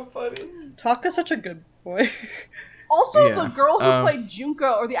 So funny. Taka's such a good boy. Also, Yeah, the girl who um, played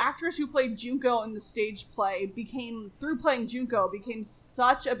Junko, or the actress who played Junko in the stage play, through playing Junko, became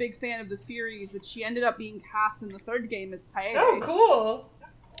such a big fan of the series that she ended up being cast in the third game as Kaede. Oh, cool.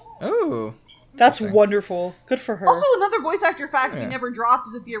 Oh. That's Interesting. wonderful. Good for her. Also, another voice actor fact we Yeah. never dropped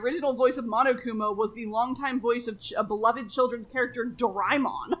is that the original voice of Monokuma was the longtime voice of a beloved children's character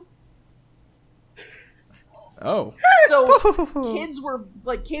Doraemon. Oh. So kids were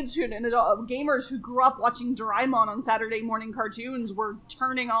like kids who and gamers who grew up watching Doraemon on Saturday morning cartoons were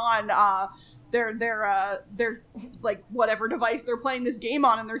turning on their like whatever device they're playing this game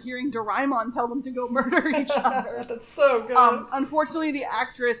on, and they're hearing Doraemon tell them to go murder each other. That's so good. Unfortunately, the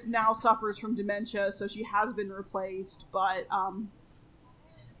actress now suffers from dementia, so she has been replaced. But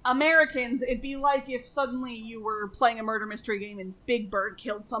Americans, it'd be like if suddenly you were playing a murder mystery game and Big Bird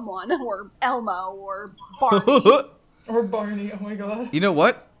killed someone, or Elmo, or Barney. Or Barney, oh my god. You know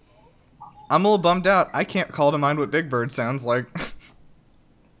what? I'm a little bummed out. I can't call to mind what Big Bird sounds like.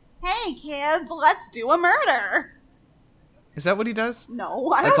 Hey kids, let's do a murder. Is that what he does?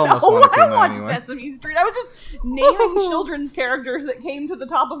 No, I That's don't almost know. I Monokuma don't watch anyway. Sesame Street. I was just naming children's characters that came to the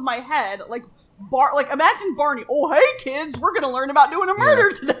top of my head. Like imagine Barney. Oh, hey kids, we're gonna learn about doing a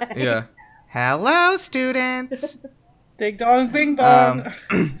murder today. Yeah. Hello, students. Ding dong, bing bong.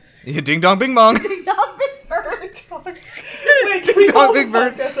 Yeah, ding dong, bing bong. Ding dong, Big Bird. Wait, can we Ding call Dong the Big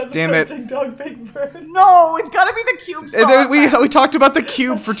Bird. podcast episode Damn it. Ding Dong Big Bird? No, it's gotta be the cube saw And then we effect. talked about the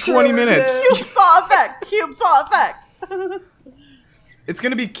cube That's for true, 20 we minutes. did. Cube saw effect. Cube saw effect. It's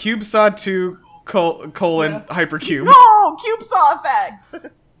gonna be cube saw 2 colon Yeah. hypercube. No, cube saw effect.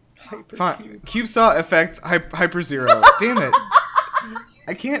 Fine. Cube saw effect hyper zero. Damn it.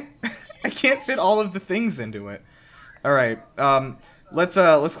 I can't fit all of the things into it. All right. Let's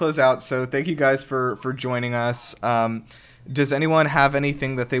close out. So thank you guys for joining us. Does anyone have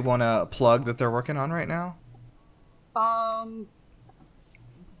anything that they want to plug that they're working on right now?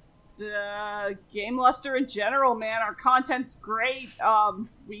 The Game Luster in general, man, our content's great.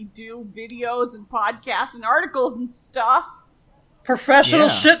 We do videos and podcasts and articles and stuff. Professional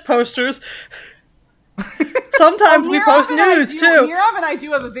Yeah. shit posters. Sometimes we post news too. Mirav and I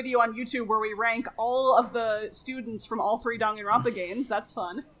do have a video on YouTube where we rank all of the students from all 3 Danganronpa games. That's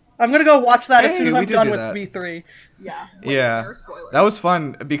fun. I'm gonna go watch that as Hey, soon as we I'm did done do with that. V3. Yeah. Yeah. Spoiler. That was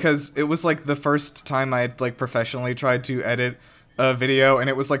fun because it was like the first time I had like professionally tried to edit a video, and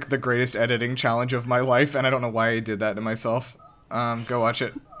it was like the greatest editing challenge of my life, and I don't know why I did that to myself. Go watch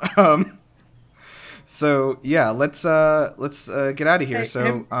it. So yeah, let's get out of here. Hey,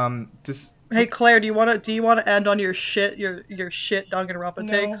 So just Hey Claire, do you want to end on your shit Danganronpa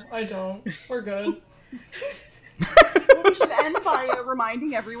takes? No, I don't. We're good. Well, we should end by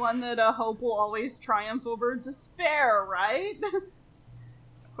reminding everyone that hope will always triumph over despair, right?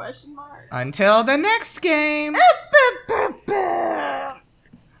 Question mark. until the next game.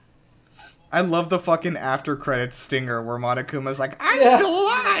 I love the fucking after credits stinger where Monokuma's like, I'm Yeah. still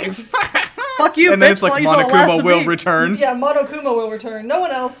alive. Fuck you, And then bitch, it's like while you don't last Monokuma a will beat. return. Yeah, Monokuma will return. No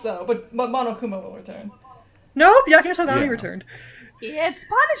one else, though, but Monokuma will return. Nope, Yakuza Nami Yeah. returned. It's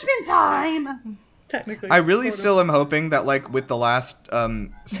punishment time! Technically. I really sort of. still am hoping that, like, with the last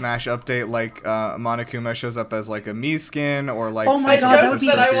Smash update, like, Monokuma shows up as, like, a Mii skin, or, like, Oh my I some God, sort that of would be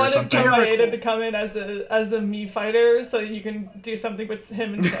joked that I or wanted something. Tomoeda to come in as a Mii fighter, so that you can do something with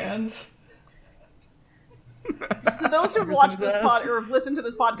him and Sans. To those who've watched this pod or have listened to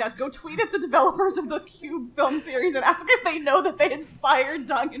this podcast, go tweet at the developers of the Cube film series and ask if they know that they inspired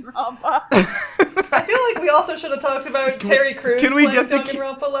Danganronpa. I feel like we also should have talked about Terry Crews can we playing get the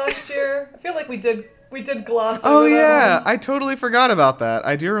Danganronpa last year. I feel like we did gloss over Oh, that yeah. one. I totally forgot about that.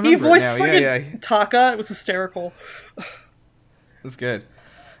 I do He remember it voiced now. fucking Yeah. Taka. It was hysterical. That's good.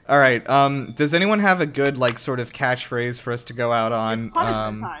 All right. Does anyone have a good, like, sort of catchphrase for us to go out on? It's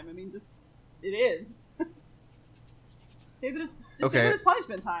punishment time. I mean, just it is. Say that it's just say Okay. that it's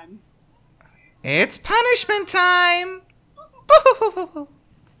punishment time. It's punishment time!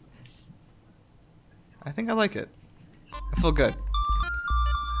 I think I like it. I feel good.